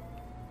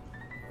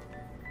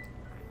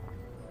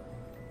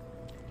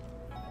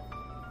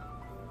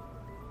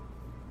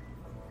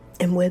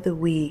 And whether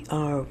we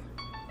are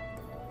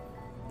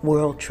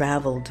world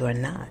traveled or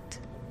not,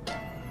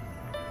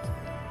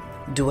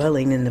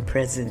 dwelling in the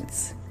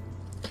presence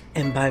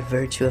and by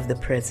virtue of the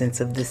presence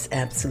of this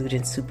absolute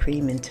and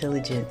supreme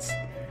intelligence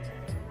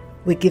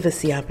would give us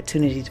the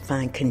opportunity to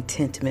find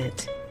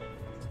contentment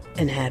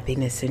and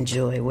happiness and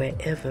joy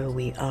wherever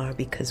we are,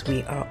 because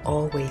we are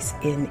always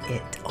in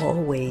it,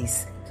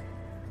 always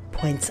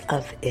points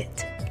of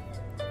it.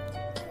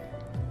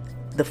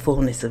 The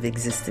fullness of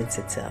existence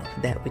itself,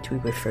 that which we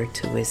refer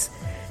to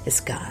as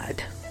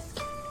God.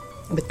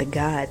 But the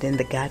God and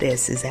the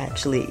Goddess is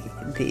actually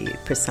the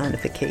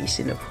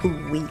personification of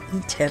who we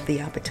each have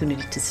the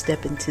opportunity to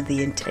step into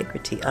the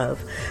integrity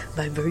of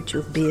by virtue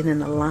of being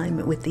in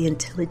alignment with the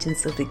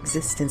intelligence of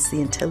existence,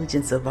 the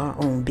intelligence of our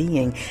own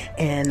being,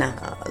 and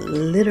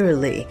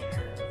literally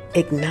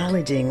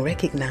acknowledging,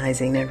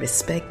 recognizing, and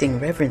respecting,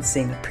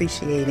 reverencing,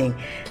 appreciating,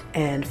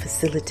 and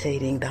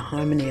facilitating the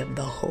harmony of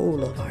the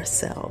whole of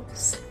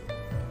ourselves,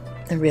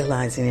 and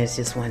realizing it's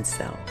just one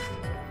self.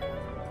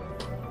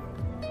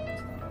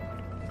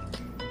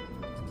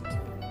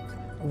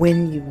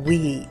 When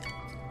we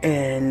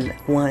and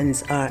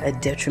ones are a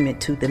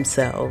detriment to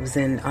themselves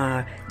and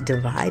are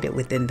divided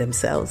within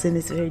themselves, and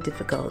it's very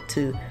difficult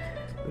to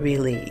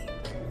really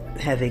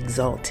have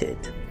exalted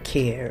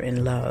care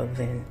and love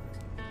and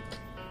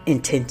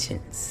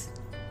intentions.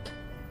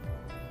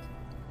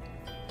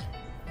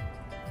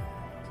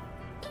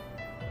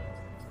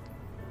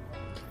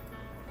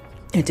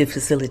 And to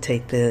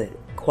facilitate the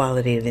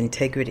quality of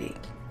integrity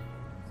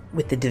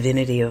with the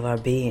divinity of our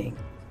being.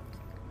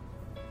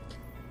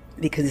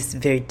 Because it's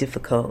very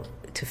difficult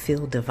to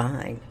feel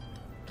divine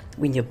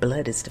when your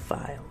blood is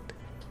defiled.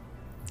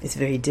 It's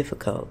very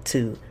difficult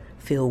to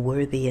feel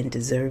worthy and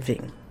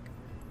deserving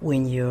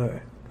when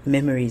your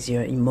memories,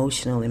 your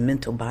emotional and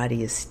mental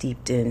body is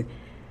steeped in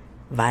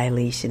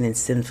violation and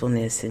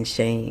sinfulness and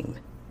shame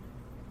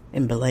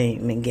and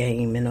blame and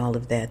game and all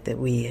of that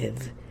we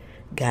have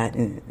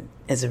gotten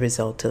as a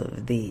result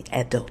of the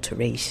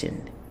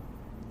adulteration.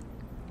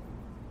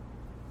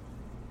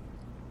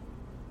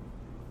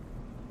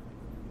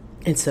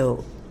 And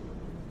so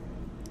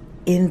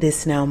in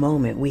this now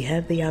moment, we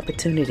have the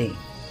opportunity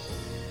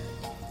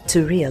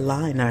to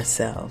realign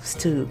ourselves,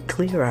 to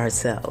clear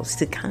ourselves,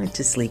 to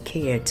consciously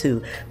care,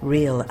 to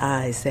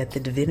realize that the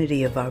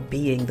divinity of our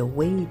being, the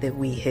way that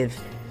we have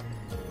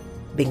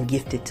been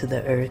gifted to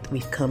the earth,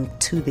 we've come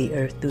to the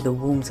earth through the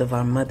wombs of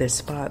our mothers,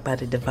 sparked by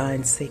the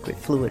divine sacred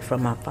fluid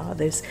from our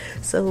fathers.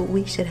 So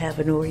we should have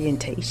an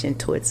orientation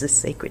towards the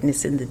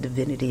sacredness and the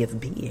divinity of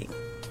being.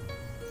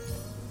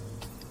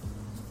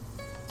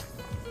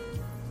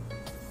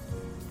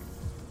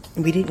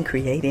 We didn't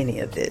create any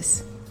of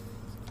this.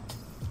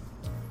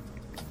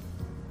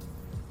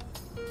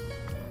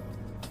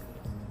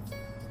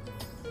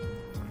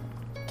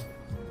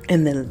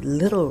 And the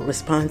little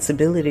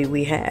responsibility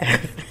we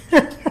have,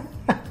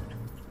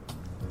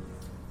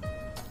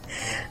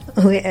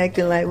 we're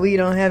acting like we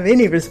don't have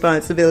any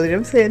responsibility.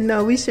 I'm saying,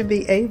 no, we should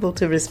be able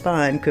to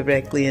respond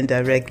correctly and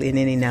directly in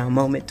any now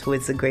moment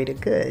towards the greater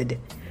good.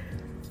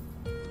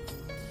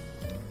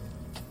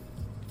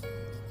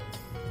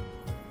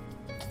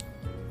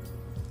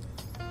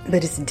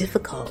 But it's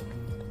difficult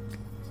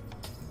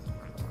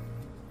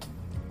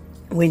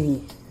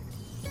when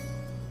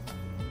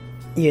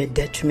you're a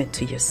detriment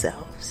to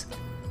yourselves.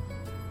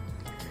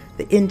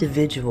 the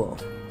individual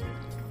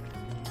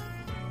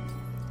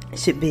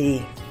should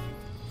be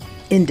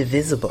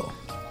indivisible.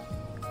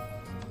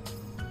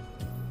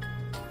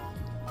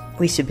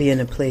 We should be in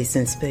a place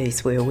and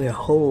space where we're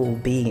whole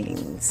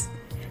beings,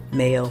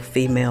 male,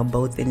 female,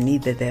 both, and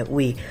neither, that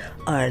we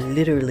are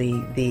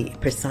literally the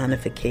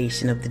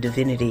personification of the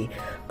divinity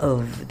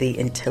of the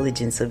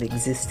intelligence of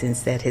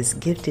existence that has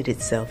gifted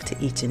itself to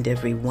each and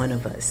every one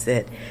of us,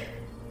 that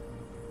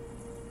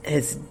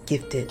has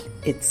gifted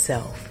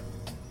itself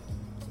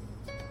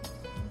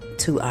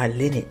to our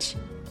lineage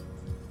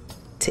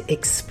to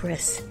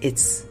express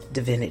its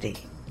divinity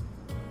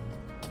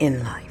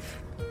in life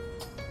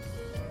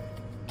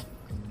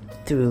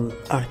through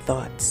our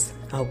thoughts,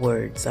 our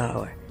words,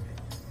 our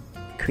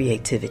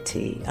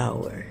creativity,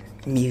 our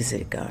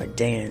music, our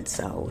dance,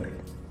 our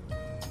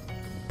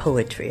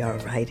poetry, our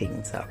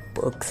writings, our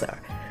books, our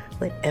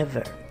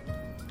whatever.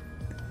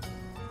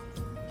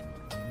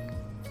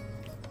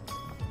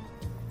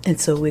 And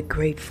so we're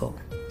grateful.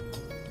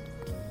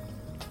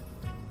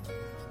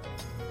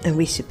 And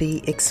we should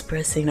be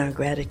expressing our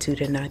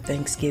gratitude and our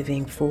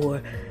thanksgiving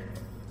for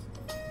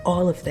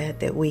all of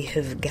that we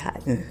have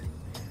gotten,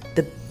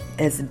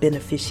 as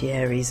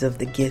beneficiaries of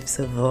the gifts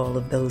of all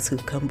of those who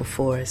come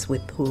before us,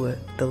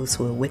 those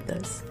who are with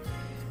us,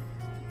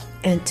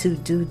 and to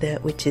do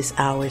that which is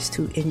ours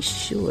to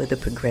ensure the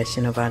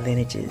progression of our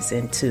lineages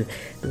and to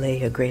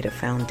lay a greater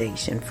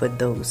foundation for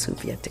those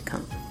who've yet to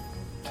come.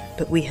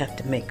 But we have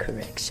to make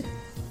correction.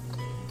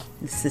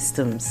 The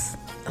systems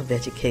of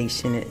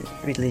education and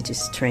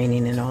religious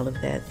training and all of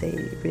that, they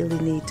really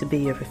need to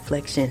be a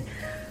reflection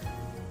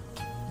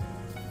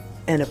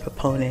and a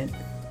proponent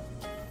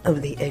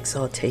of the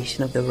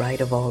exaltation of the right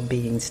of all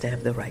beings to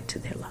have the right to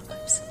their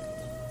lives.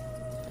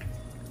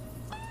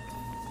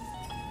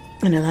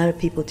 And a lot of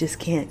people just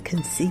can't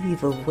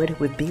conceive of what it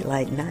would be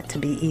like not to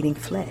be eating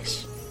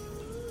flesh.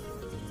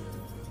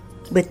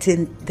 But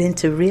then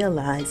to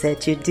realize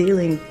that you're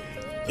dealing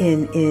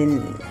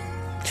in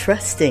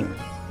trusting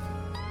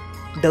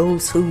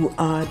those who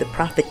are the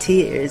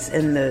profiteers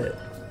and the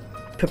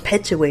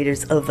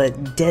perpetuators of a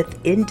death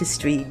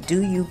industry.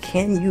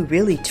 Can you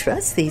really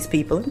trust these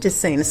people? I'm just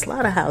saying, the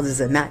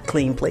slaughterhouses are not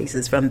clean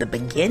places from the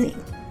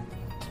beginning.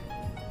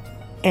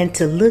 And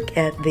to look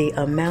at the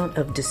amount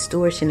of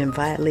distortion and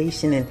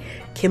violation and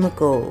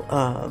chemical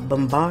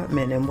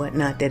bombardment and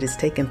whatnot that is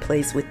taking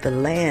place with the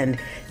land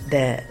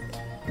that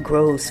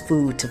grows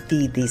food to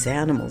feed these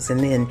animals,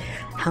 and then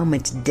how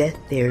much death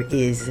there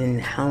is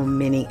and how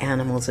many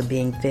animals are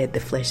being fed the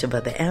flesh of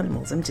other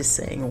animals. I'm just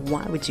saying,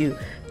 why would you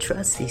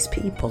trust these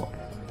people?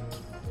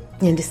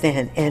 You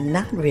understand? And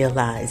not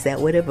realize that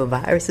whatever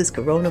viruses,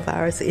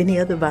 coronavirus, any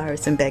other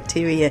virus and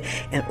bacteria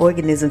and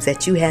organisms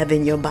that you have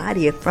in your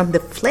body are from the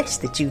flesh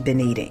that you've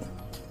been eating.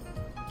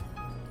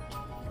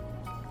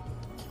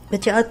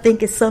 But y'all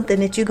think it's something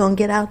that you're going to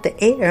get out the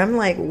air. I'm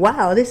like,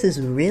 wow, this is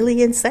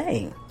really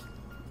insane.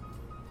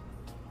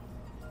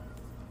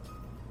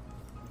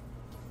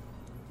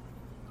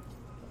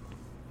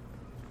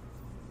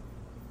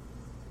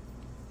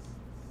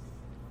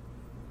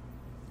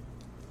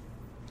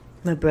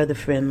 My brother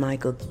friend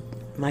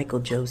Michael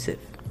Joseph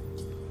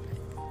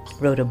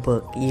wrote a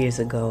book years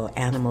ago,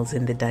 Animals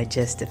in the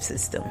Digestive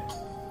System.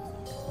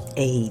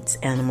 AIDS,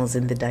 Animals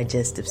in the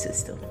Digestive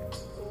System.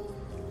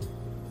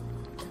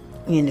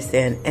 You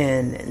understand?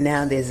 And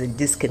now there's a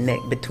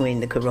disconnect between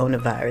the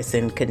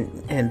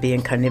coronavirus and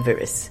being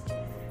carnivorous.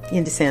 You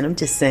understand? I'm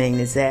just saying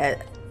is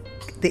that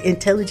the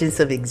intelligence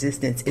of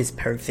existence is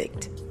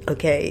perfect.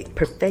 Okay?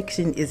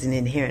 Perfection is an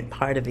inherent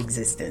part of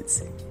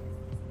existence.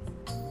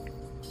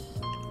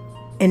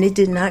 And it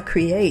did not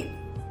create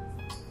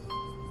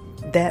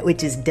that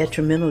which is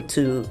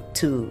detrimental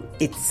to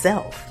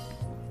itself.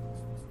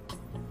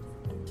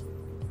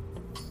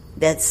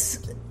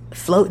 That's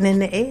floating in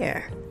the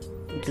air,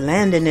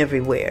 landing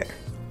everywhere.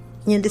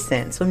 You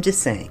understand? So I'm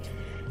just saying,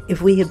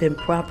 if we have been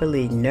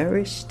properly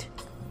nourished,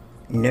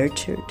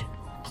 nurtured,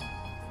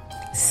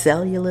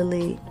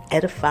 cellularly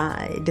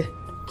edified,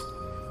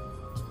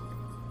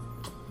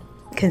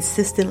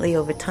 consistently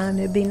over time,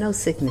 there'd be no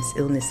sickness,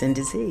 illness, and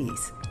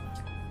disease.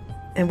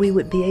 And we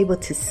would be able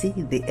to see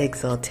the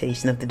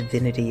exaltation of the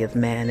divinity of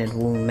man and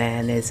womb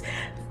man as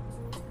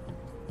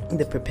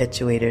the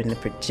perpetuator and the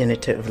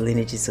progenitor of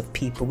lineages of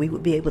people. We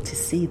would be able to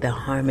see the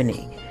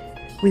harmony.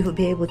 We would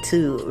be able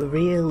to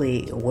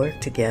really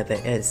work together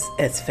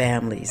as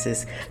families,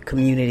 as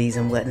communities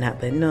and whatnot.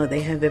 But no,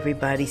 they have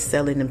everybody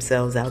selling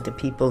themselves out to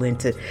people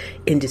into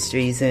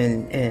industries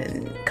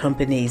and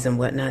companies and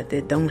whatnot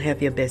that don't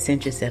have your best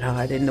interests at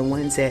heart. And the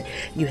ones that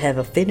you have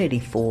affinity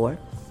for,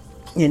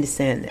 you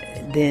understand,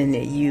 then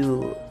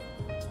you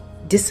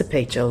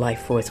dissipate your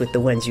life force with the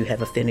ones you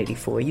have affinity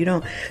for. You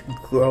don't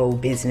grow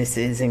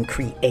businesses and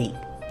create,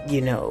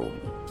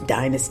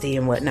 dynasty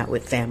and whatnot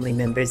with family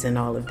members and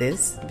all of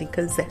this,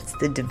 because that's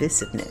the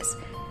divisiveness.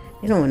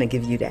 You don't want to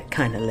give you that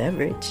kind of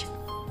leverage.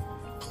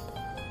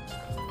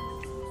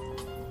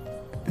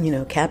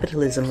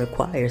 Capitalism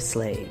requires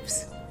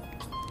slaves.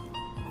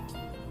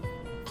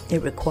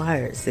 It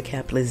requires the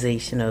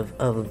capitalization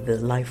of the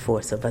life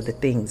force of other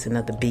things and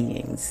other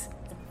beings.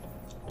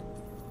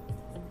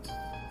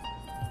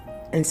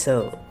 And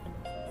so,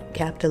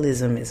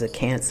 capitalism is a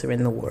cancer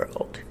in the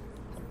world.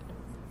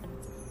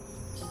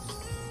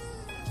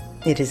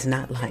 It is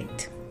not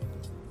light.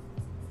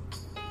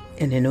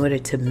 And in order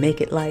to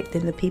make it light,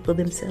 then the people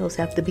themselves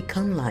have to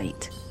become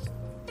light,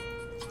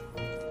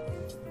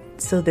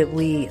 so that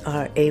we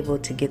are able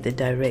to get the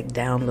direct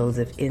downloads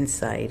of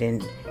insight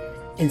and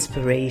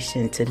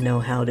inspiration to know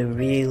how to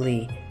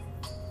really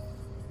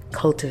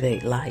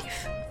cultivate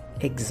life,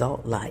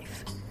 exalt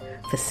life,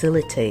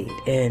 facilitate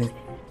and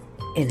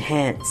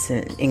enhance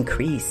and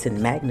increase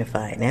and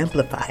magnify and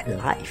amplify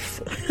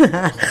life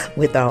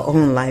with our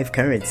own life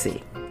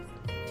currency.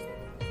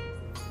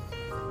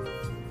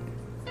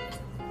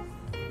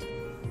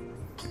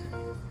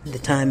 The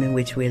time in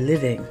which we're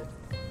living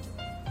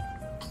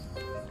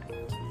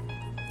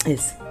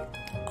is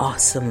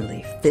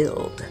awesomely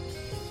filled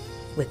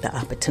with the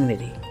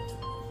opportunity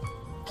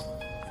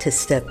to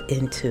step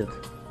into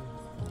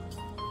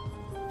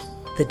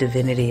the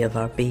divinity of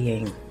our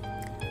being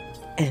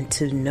and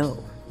to know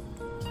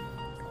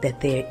that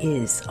there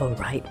is a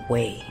right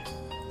way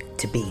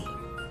to be,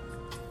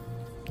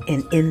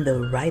 and in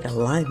the right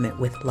alignment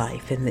with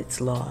life and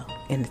its law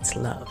and its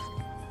love,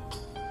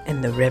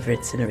 and the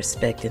reverence and the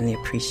respect and the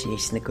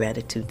appreciation, the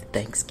gratitude, the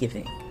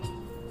thanksgiving,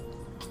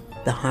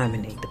 the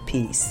harmony, the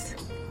peace,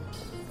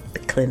 the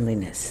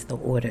cleanliness, the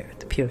order,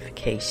 the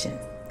purification,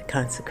 the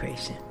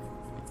consecration.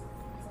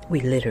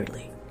 We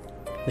literally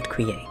would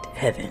create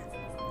heaven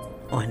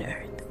on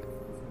earth,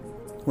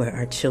 where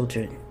our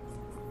children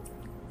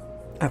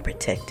are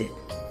protected,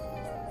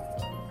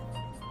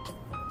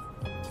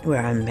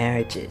 where our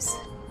marriages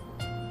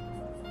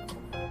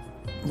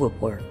would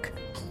work,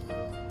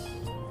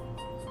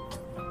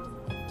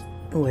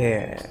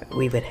 where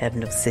we would have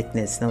no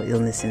sickness, no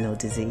illness, and no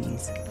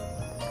disease.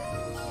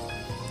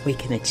 We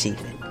can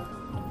achieve it.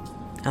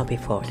 I'll be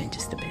forward in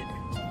just a bit.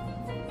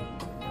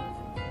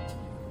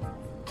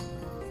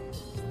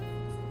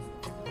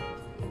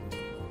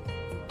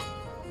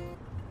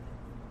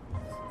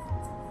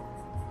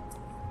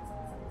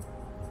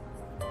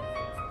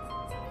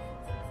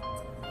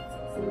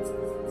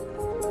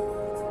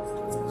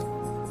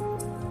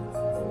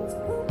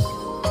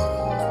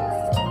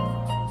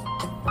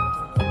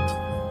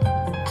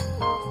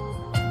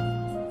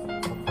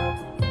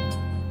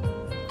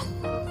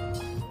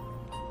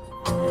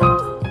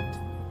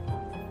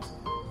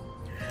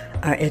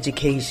 Our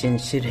education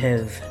should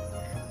have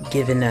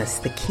given us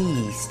the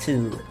keys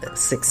to a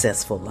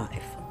successful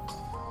life.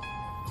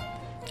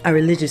 Our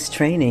religious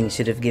training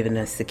should have given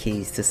us the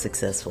keys to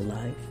successful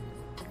life.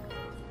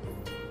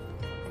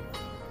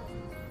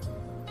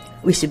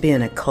 We should be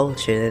in a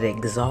culture that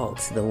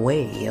exalts the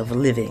way of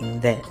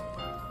living that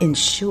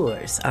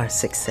ensures our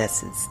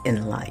successes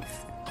in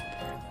life.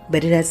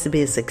 But it has to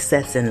be a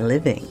success in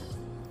living,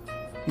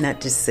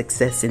 not just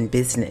success in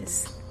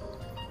business.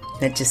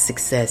 Not just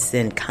success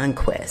in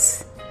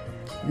conquest,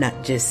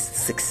 not just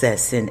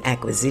success in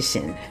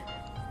acquisition,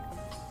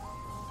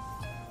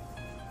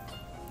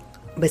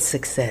 but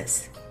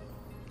success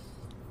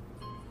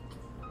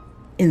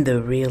in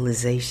the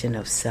realization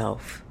of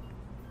self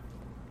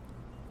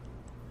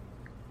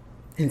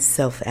and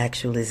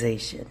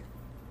self-actualization,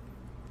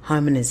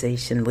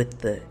 harmonization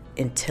with the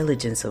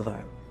intelligence of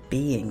our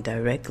being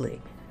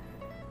directly,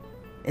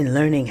 and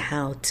learning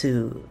how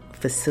to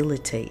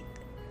facilitate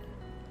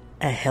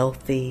a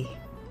healthy,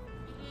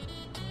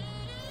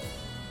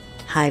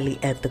 highly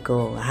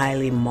ethical,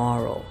 highly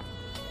moral,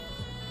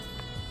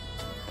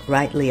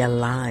 rightly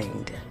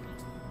aligned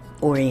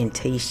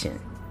orientation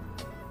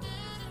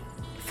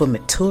for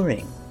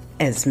maturing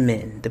as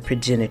men, the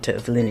progenitor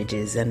of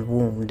lineages, and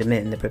wombed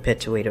men, the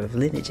perpetuator of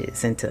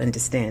lineages, and to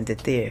understand that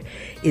there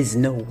is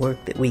no work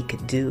that we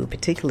could do,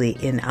 particularly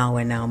in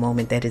our now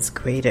moment, that is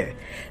greater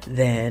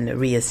than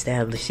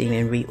reestablishing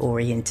and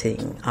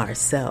reorienting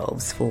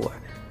ourselves for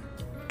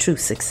true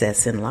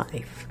success in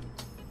life,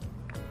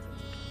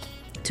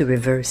 to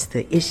reverse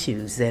the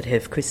issues that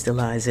have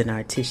crystallized in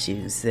our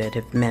tissues, that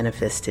have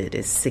manifested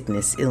as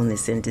sickness,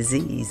 illness, and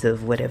disease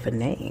of whatever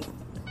name,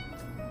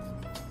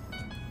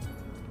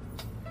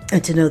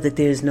 and to know that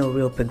there's no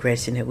real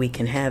progression that we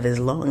can have as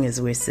long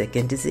as we're sick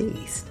and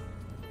diseased.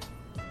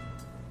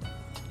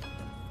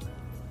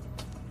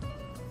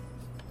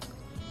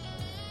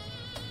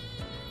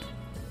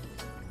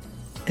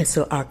 And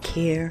so our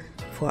care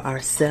for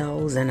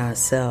ourselves and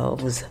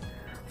ourselves,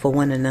 for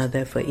one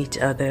another, for each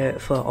other,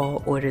 for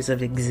all orders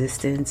of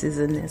existence is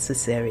a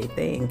necessary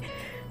thing.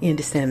 You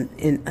understand,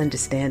 in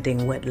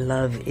understanding what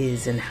love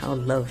is and how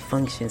love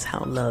functions,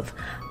 how love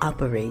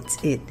operates,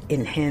 it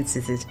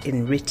enhances, it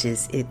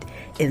enriches, it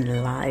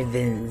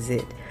enlivens,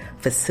 it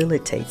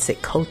facilitates,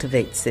 it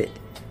cultivates, it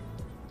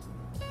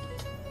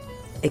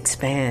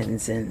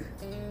expands and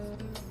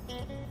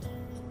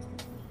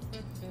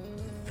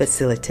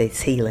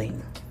facilitates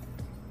healing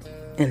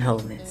and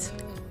wholeness.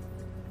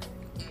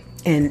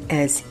 And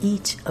as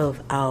each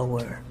of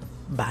our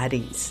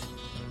bodies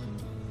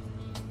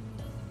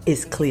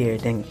is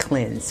cleared and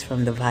cleansed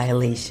from the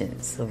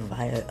violations of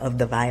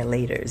the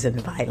violators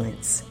and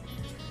violence.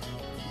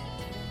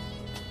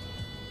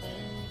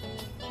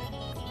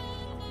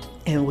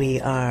 And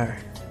we are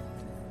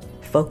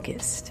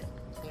focused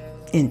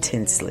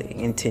intensely,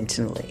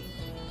 intentionally,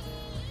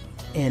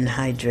 in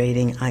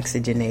hydrating,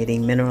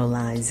 oxygenating,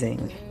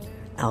 mineralizing,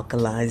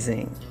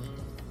 alkalizing,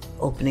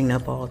 opening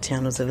up all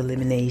channels of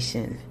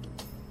elimination,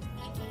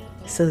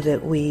 so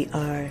that we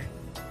are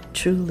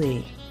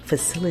truly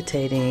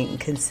facilitating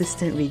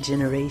consistent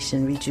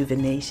regeneration,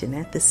 rejuvenation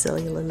at the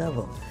cellular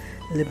level,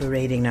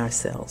 liberating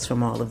ourselves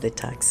from all of the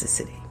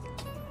toxicity,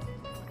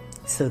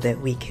 so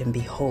that we can be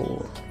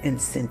whole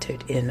and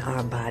centered in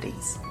our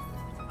bodies.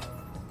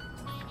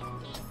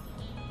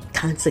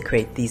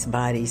 Consecrate these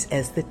bodies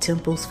as the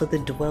temples for the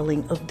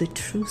dwelling of the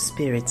true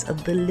spirits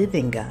of the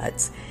living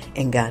gods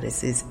and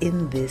goddesses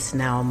in this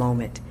now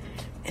moment,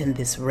 in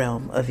this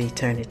realm of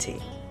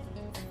eternity.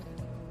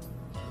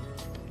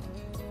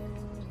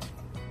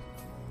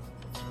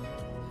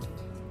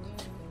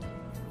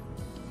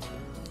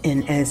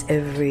 And as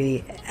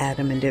every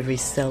atom and every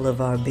cell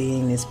of our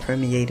being is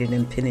permeated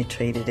and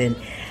penetrated, and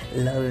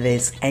love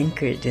is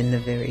anchored in the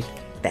very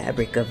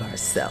fabric of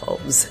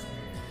ourselves,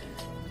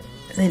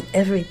 then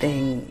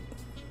everything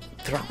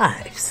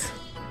thrives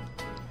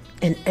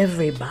in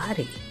every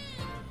body.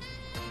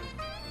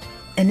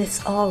 And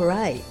it's all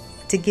right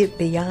to get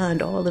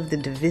beyond all of the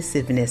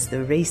divisiveness, the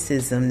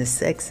racism, the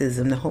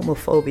sexism, the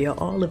homophobia,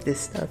 all of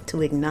this stuff,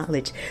 to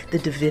acknowledge the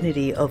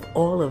divinity of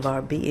all of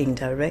our being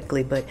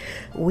directly. But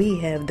we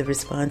have the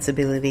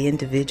responsibility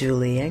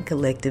individually and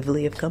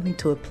collectively of coming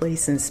to a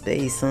place and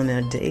space on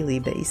a daily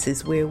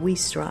basis where we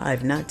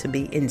strive not to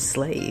be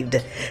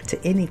enslaved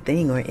to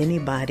anything or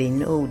anybody.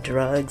 No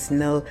drugs,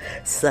 no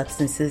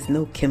substances,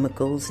 no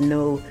chemicals,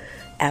 no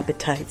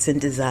appetites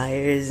and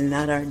desires,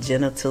 not our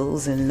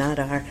genitals, and not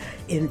our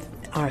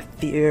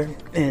fear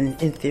and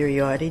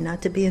inferiority,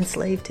 not to be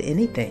enslaved to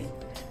anything.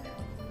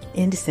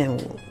 You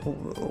understand?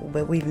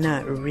 But we've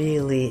not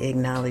really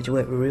acknowledged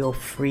what real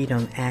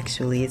freedom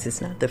actually is.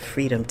 It's not the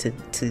freedom to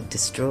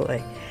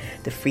destroy,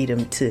 the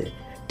freedom to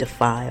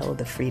defile,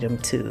 the freedom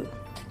to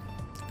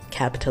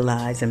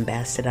capitalize and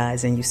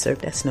bastardize and usurp.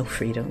 That's no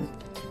freedom.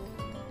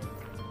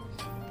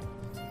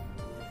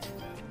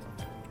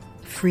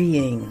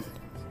 Freeing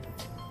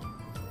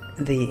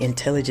the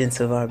intelligence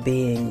of our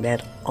being,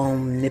 that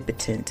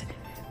omnipotent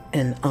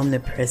and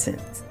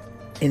omnipresent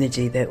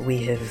energy that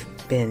we have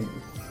been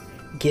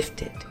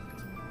gifted,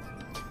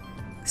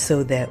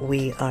 so that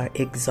we are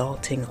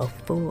exalting a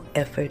full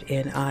effort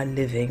in our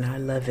living, our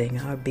loving,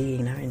 our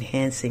being, our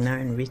enhancing, our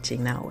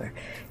enriching, our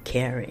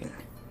caring,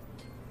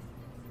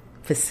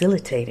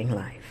 facilitating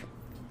life,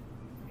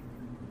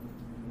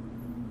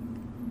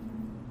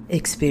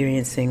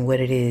 experiencing what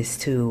it is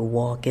to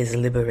walk as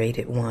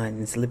liberated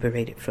ones,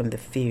 liberated from the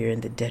fear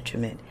and the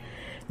detriment,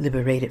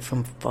 liberated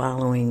from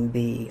following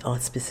the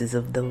auspices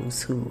of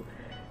those who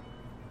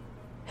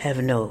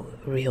have no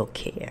real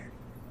care,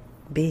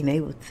 being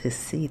able to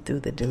see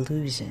through the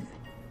delusion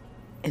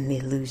and the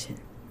illusion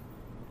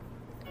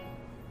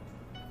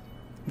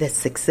that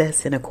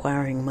success in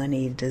acquiring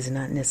money does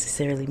not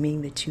necessarily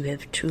mean that you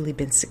have truly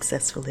been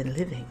successful in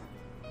living.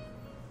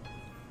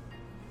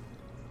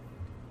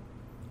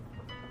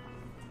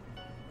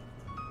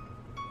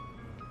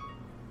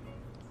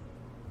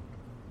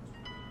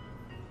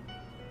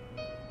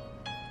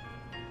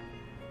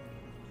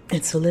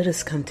 And so let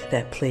us come to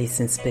that place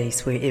and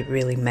space where it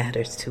really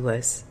matters to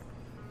us,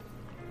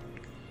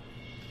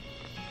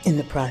 in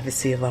the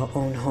privacy of our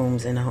own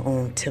homes and our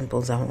own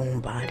temples, our own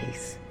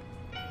bodies,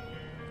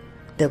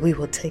 that we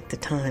will take the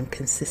time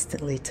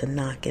consistently to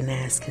knock and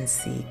ask and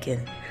seek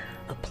and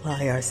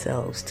apply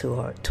ourselves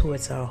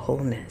towards our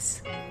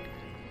wholeness,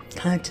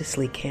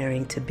 consciously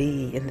caring to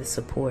be in the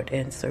support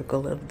and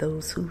circle of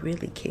those who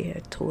really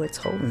care towards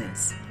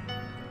wholeness,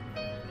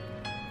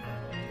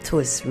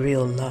 towards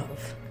real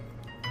love,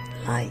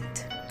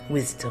 light,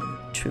 wisdom,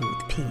 truth,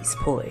 peace,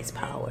 poise,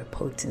 power,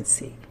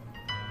 potency,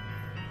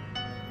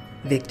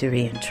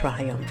 victory and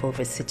triumph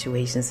over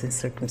situations and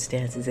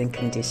circumstances and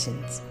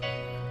conditions.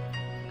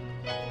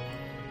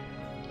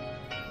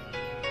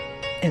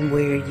 And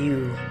where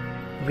you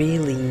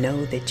really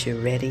know that you're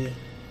ready,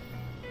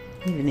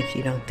 even if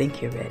you don't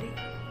think you're ready,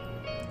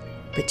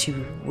 but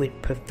you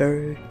would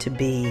prefer to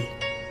be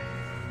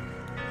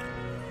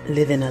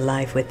living a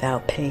life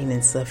without pain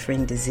and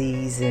suffering,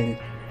 disease and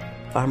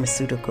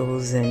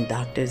pharmaceuticals and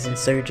doctors and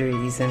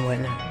surgeries and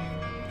whatnot,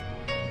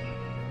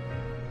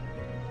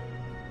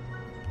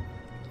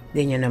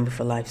 then your number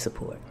for life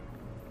support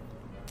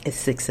is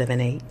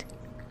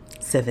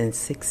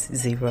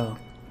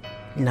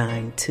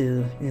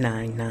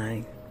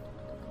 678-760-9299.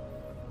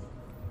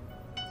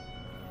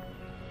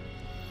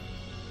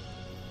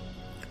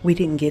 We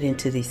didn't get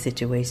into these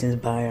situations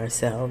by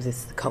ourselves.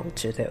 It's the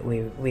culture that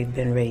we've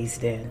been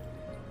raised in.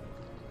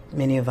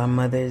 Many of our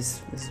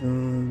mothers, as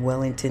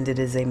well-intended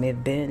as they may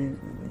have been,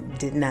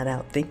 did not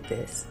outthink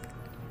this.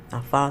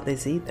 Our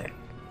fathers either.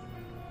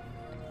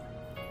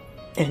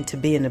 And to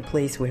be in a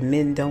place where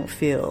men don't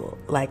feel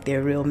like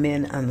they're real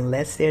men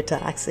unless they're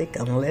toxic,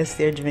 unless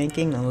they're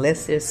drinking,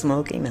 unless they're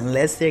smoking,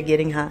 unless they're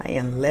getting high,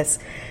 unless,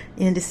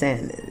 you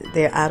understand,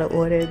 they're out of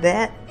order,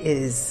 that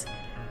is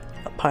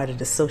a part of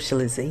the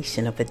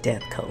socialization of a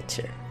death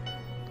culture.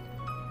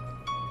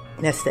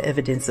 That's the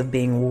evidence of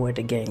being warred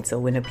against. So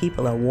when the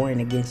people are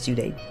warring against you,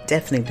 they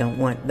definitely don't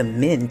want the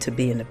men to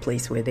be in a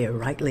place where they're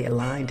rightly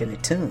aligned and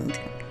attuned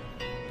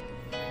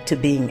to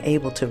being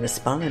able to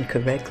respond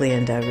correctly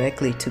and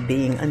directly to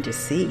being under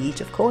siege.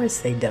 Of course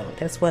they don't.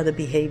 That's why the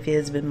behavior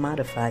has been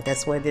modified.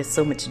 That's why there's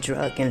so much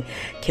drug and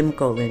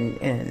chemical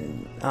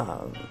and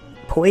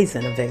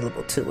poison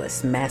available to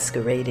us,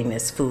 masquerading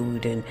as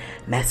food and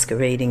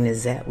masquerading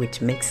as that which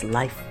makes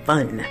life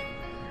fun.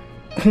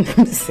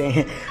 I'm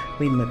saying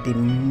we would be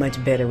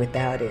much better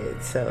without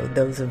it. So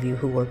those of you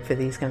who work for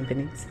these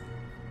companies,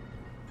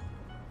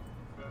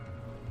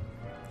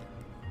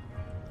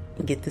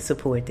 get the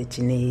support that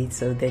you need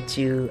so that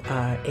you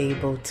are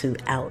able to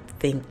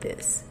outthink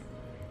this.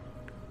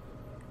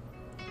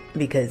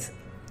 Because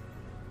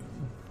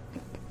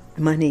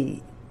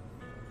money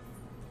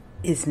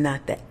is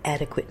not the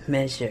adequate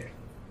measure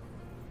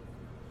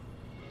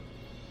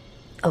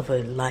of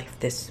a life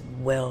that's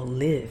well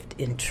lived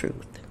in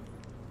truth.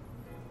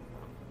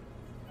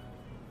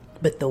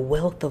 But the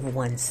wealth of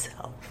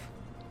oneself,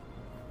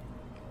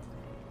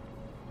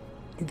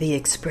 the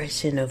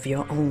expression of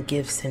your own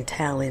gifts and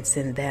talents,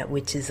 and that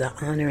which is an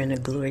honor and a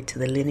glory to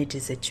the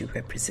lineages that you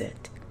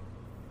represent,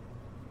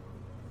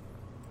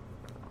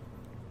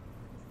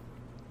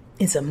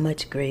 is a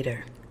much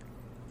greater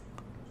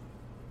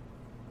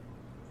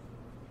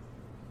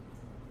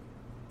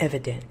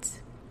evidence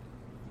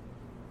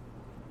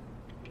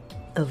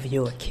of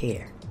your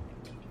care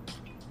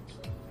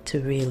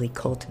to really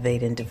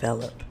cultivate and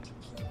develop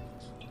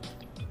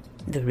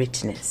the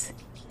richness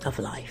of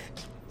life,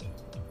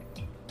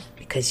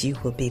 because you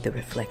will be the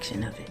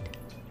reflection of it.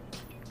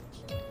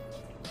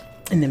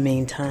 In the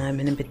meantime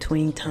and in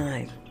between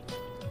time,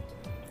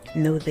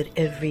 know that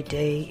every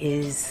day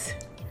is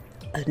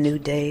a new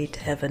day to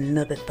have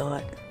another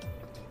thought.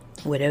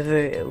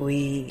 Whatever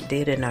we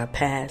did in our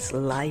past,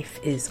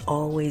 life is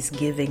always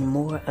giving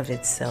more of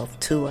itself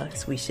to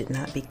us. We should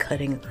not be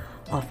cutting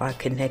off our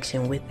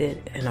connection with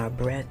it and our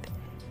breath,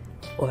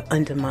 or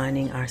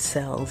undermining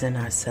ourselves and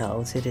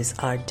ourselves. It is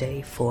our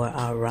day for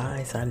our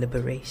rise, our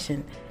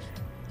liberation,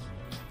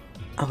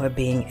 our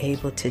being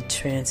able to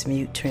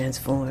transmute,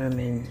 transform,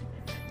 and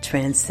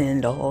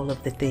transcend all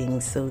of the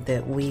things so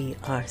that we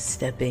are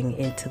stepping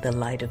into the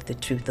light of the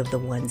truth of the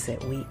ones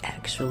that we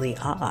actually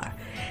are,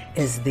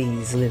 as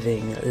these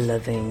living,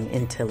 loving,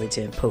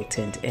 intelligent,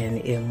 potent, and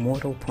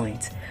immortal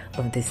points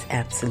of this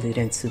absolute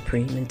and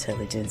supreme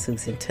intelligence,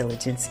 whose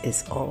intelligence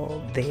is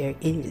all there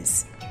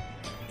is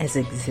as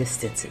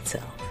existence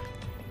itself.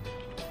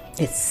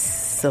 It's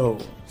so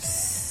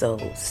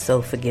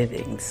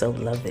forgiving, so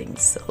loving,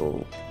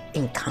 so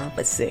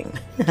encompassing.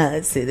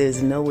 I say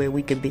there's nowhere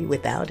we could be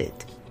without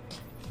it.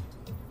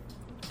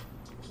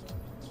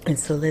 And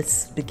so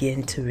let's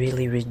begin to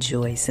really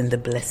rejoice in the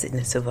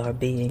blessedness of our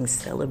being,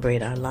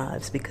 celebrate our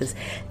lives, because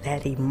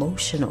that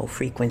emotional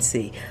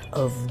frequency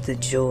of the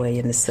joy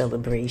and the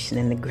celebration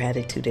and the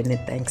gratitude and the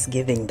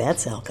thanksgiving,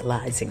 that's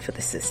alkalizing for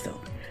the system.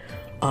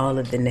 All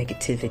of the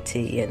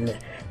negativity and the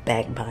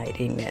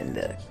backbiting and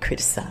the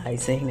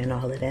criticizing and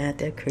all of that,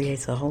 that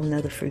creates a whole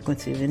nother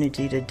frequency of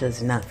energy that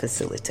does not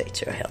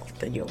facilitate your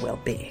health and your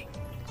well-being.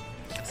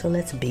 So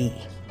let's be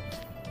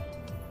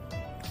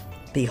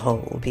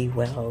whole, be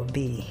well,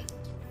 be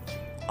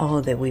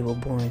all that we were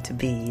born to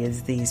be,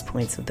 as these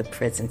points of the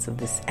presence of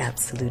this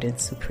absolute and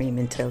supreme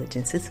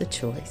intelligence. It's a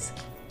choice,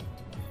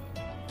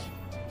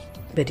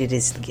 but it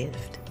is the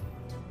gift.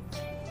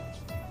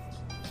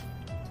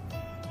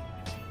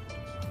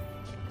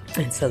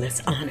 And so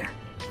let's honor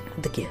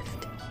the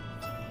gift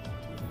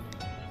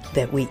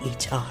that we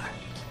each are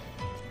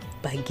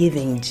by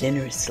giving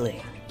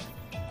generously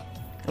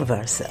of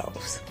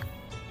ourselves.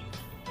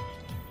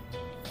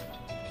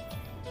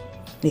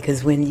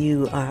 Because when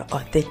you are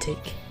authentic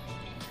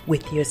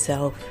with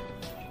yourself,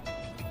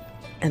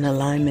 an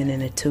alignment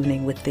and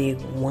attuning with the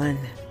one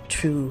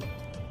true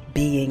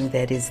being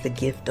that is the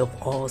gift of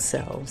all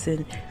selves,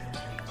 and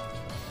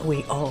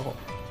we all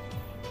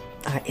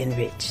are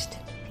enriched,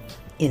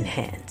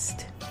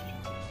 enhanced,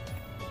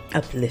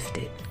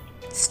 uplifted,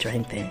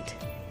 strengthened,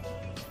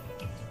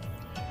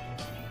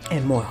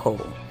 and more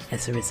whole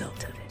as a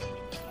result of it.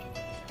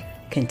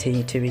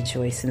 Continue to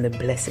rejoice in the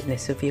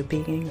blessedness of your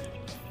being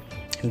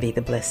and be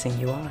the blessing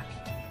you are.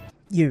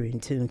 You're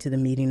in tune to the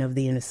meeting of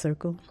the inner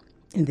circle,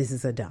 and this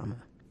is Adama,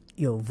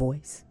 your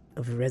voice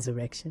of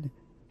resurrection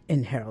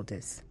and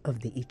heraldess of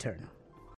the eternal.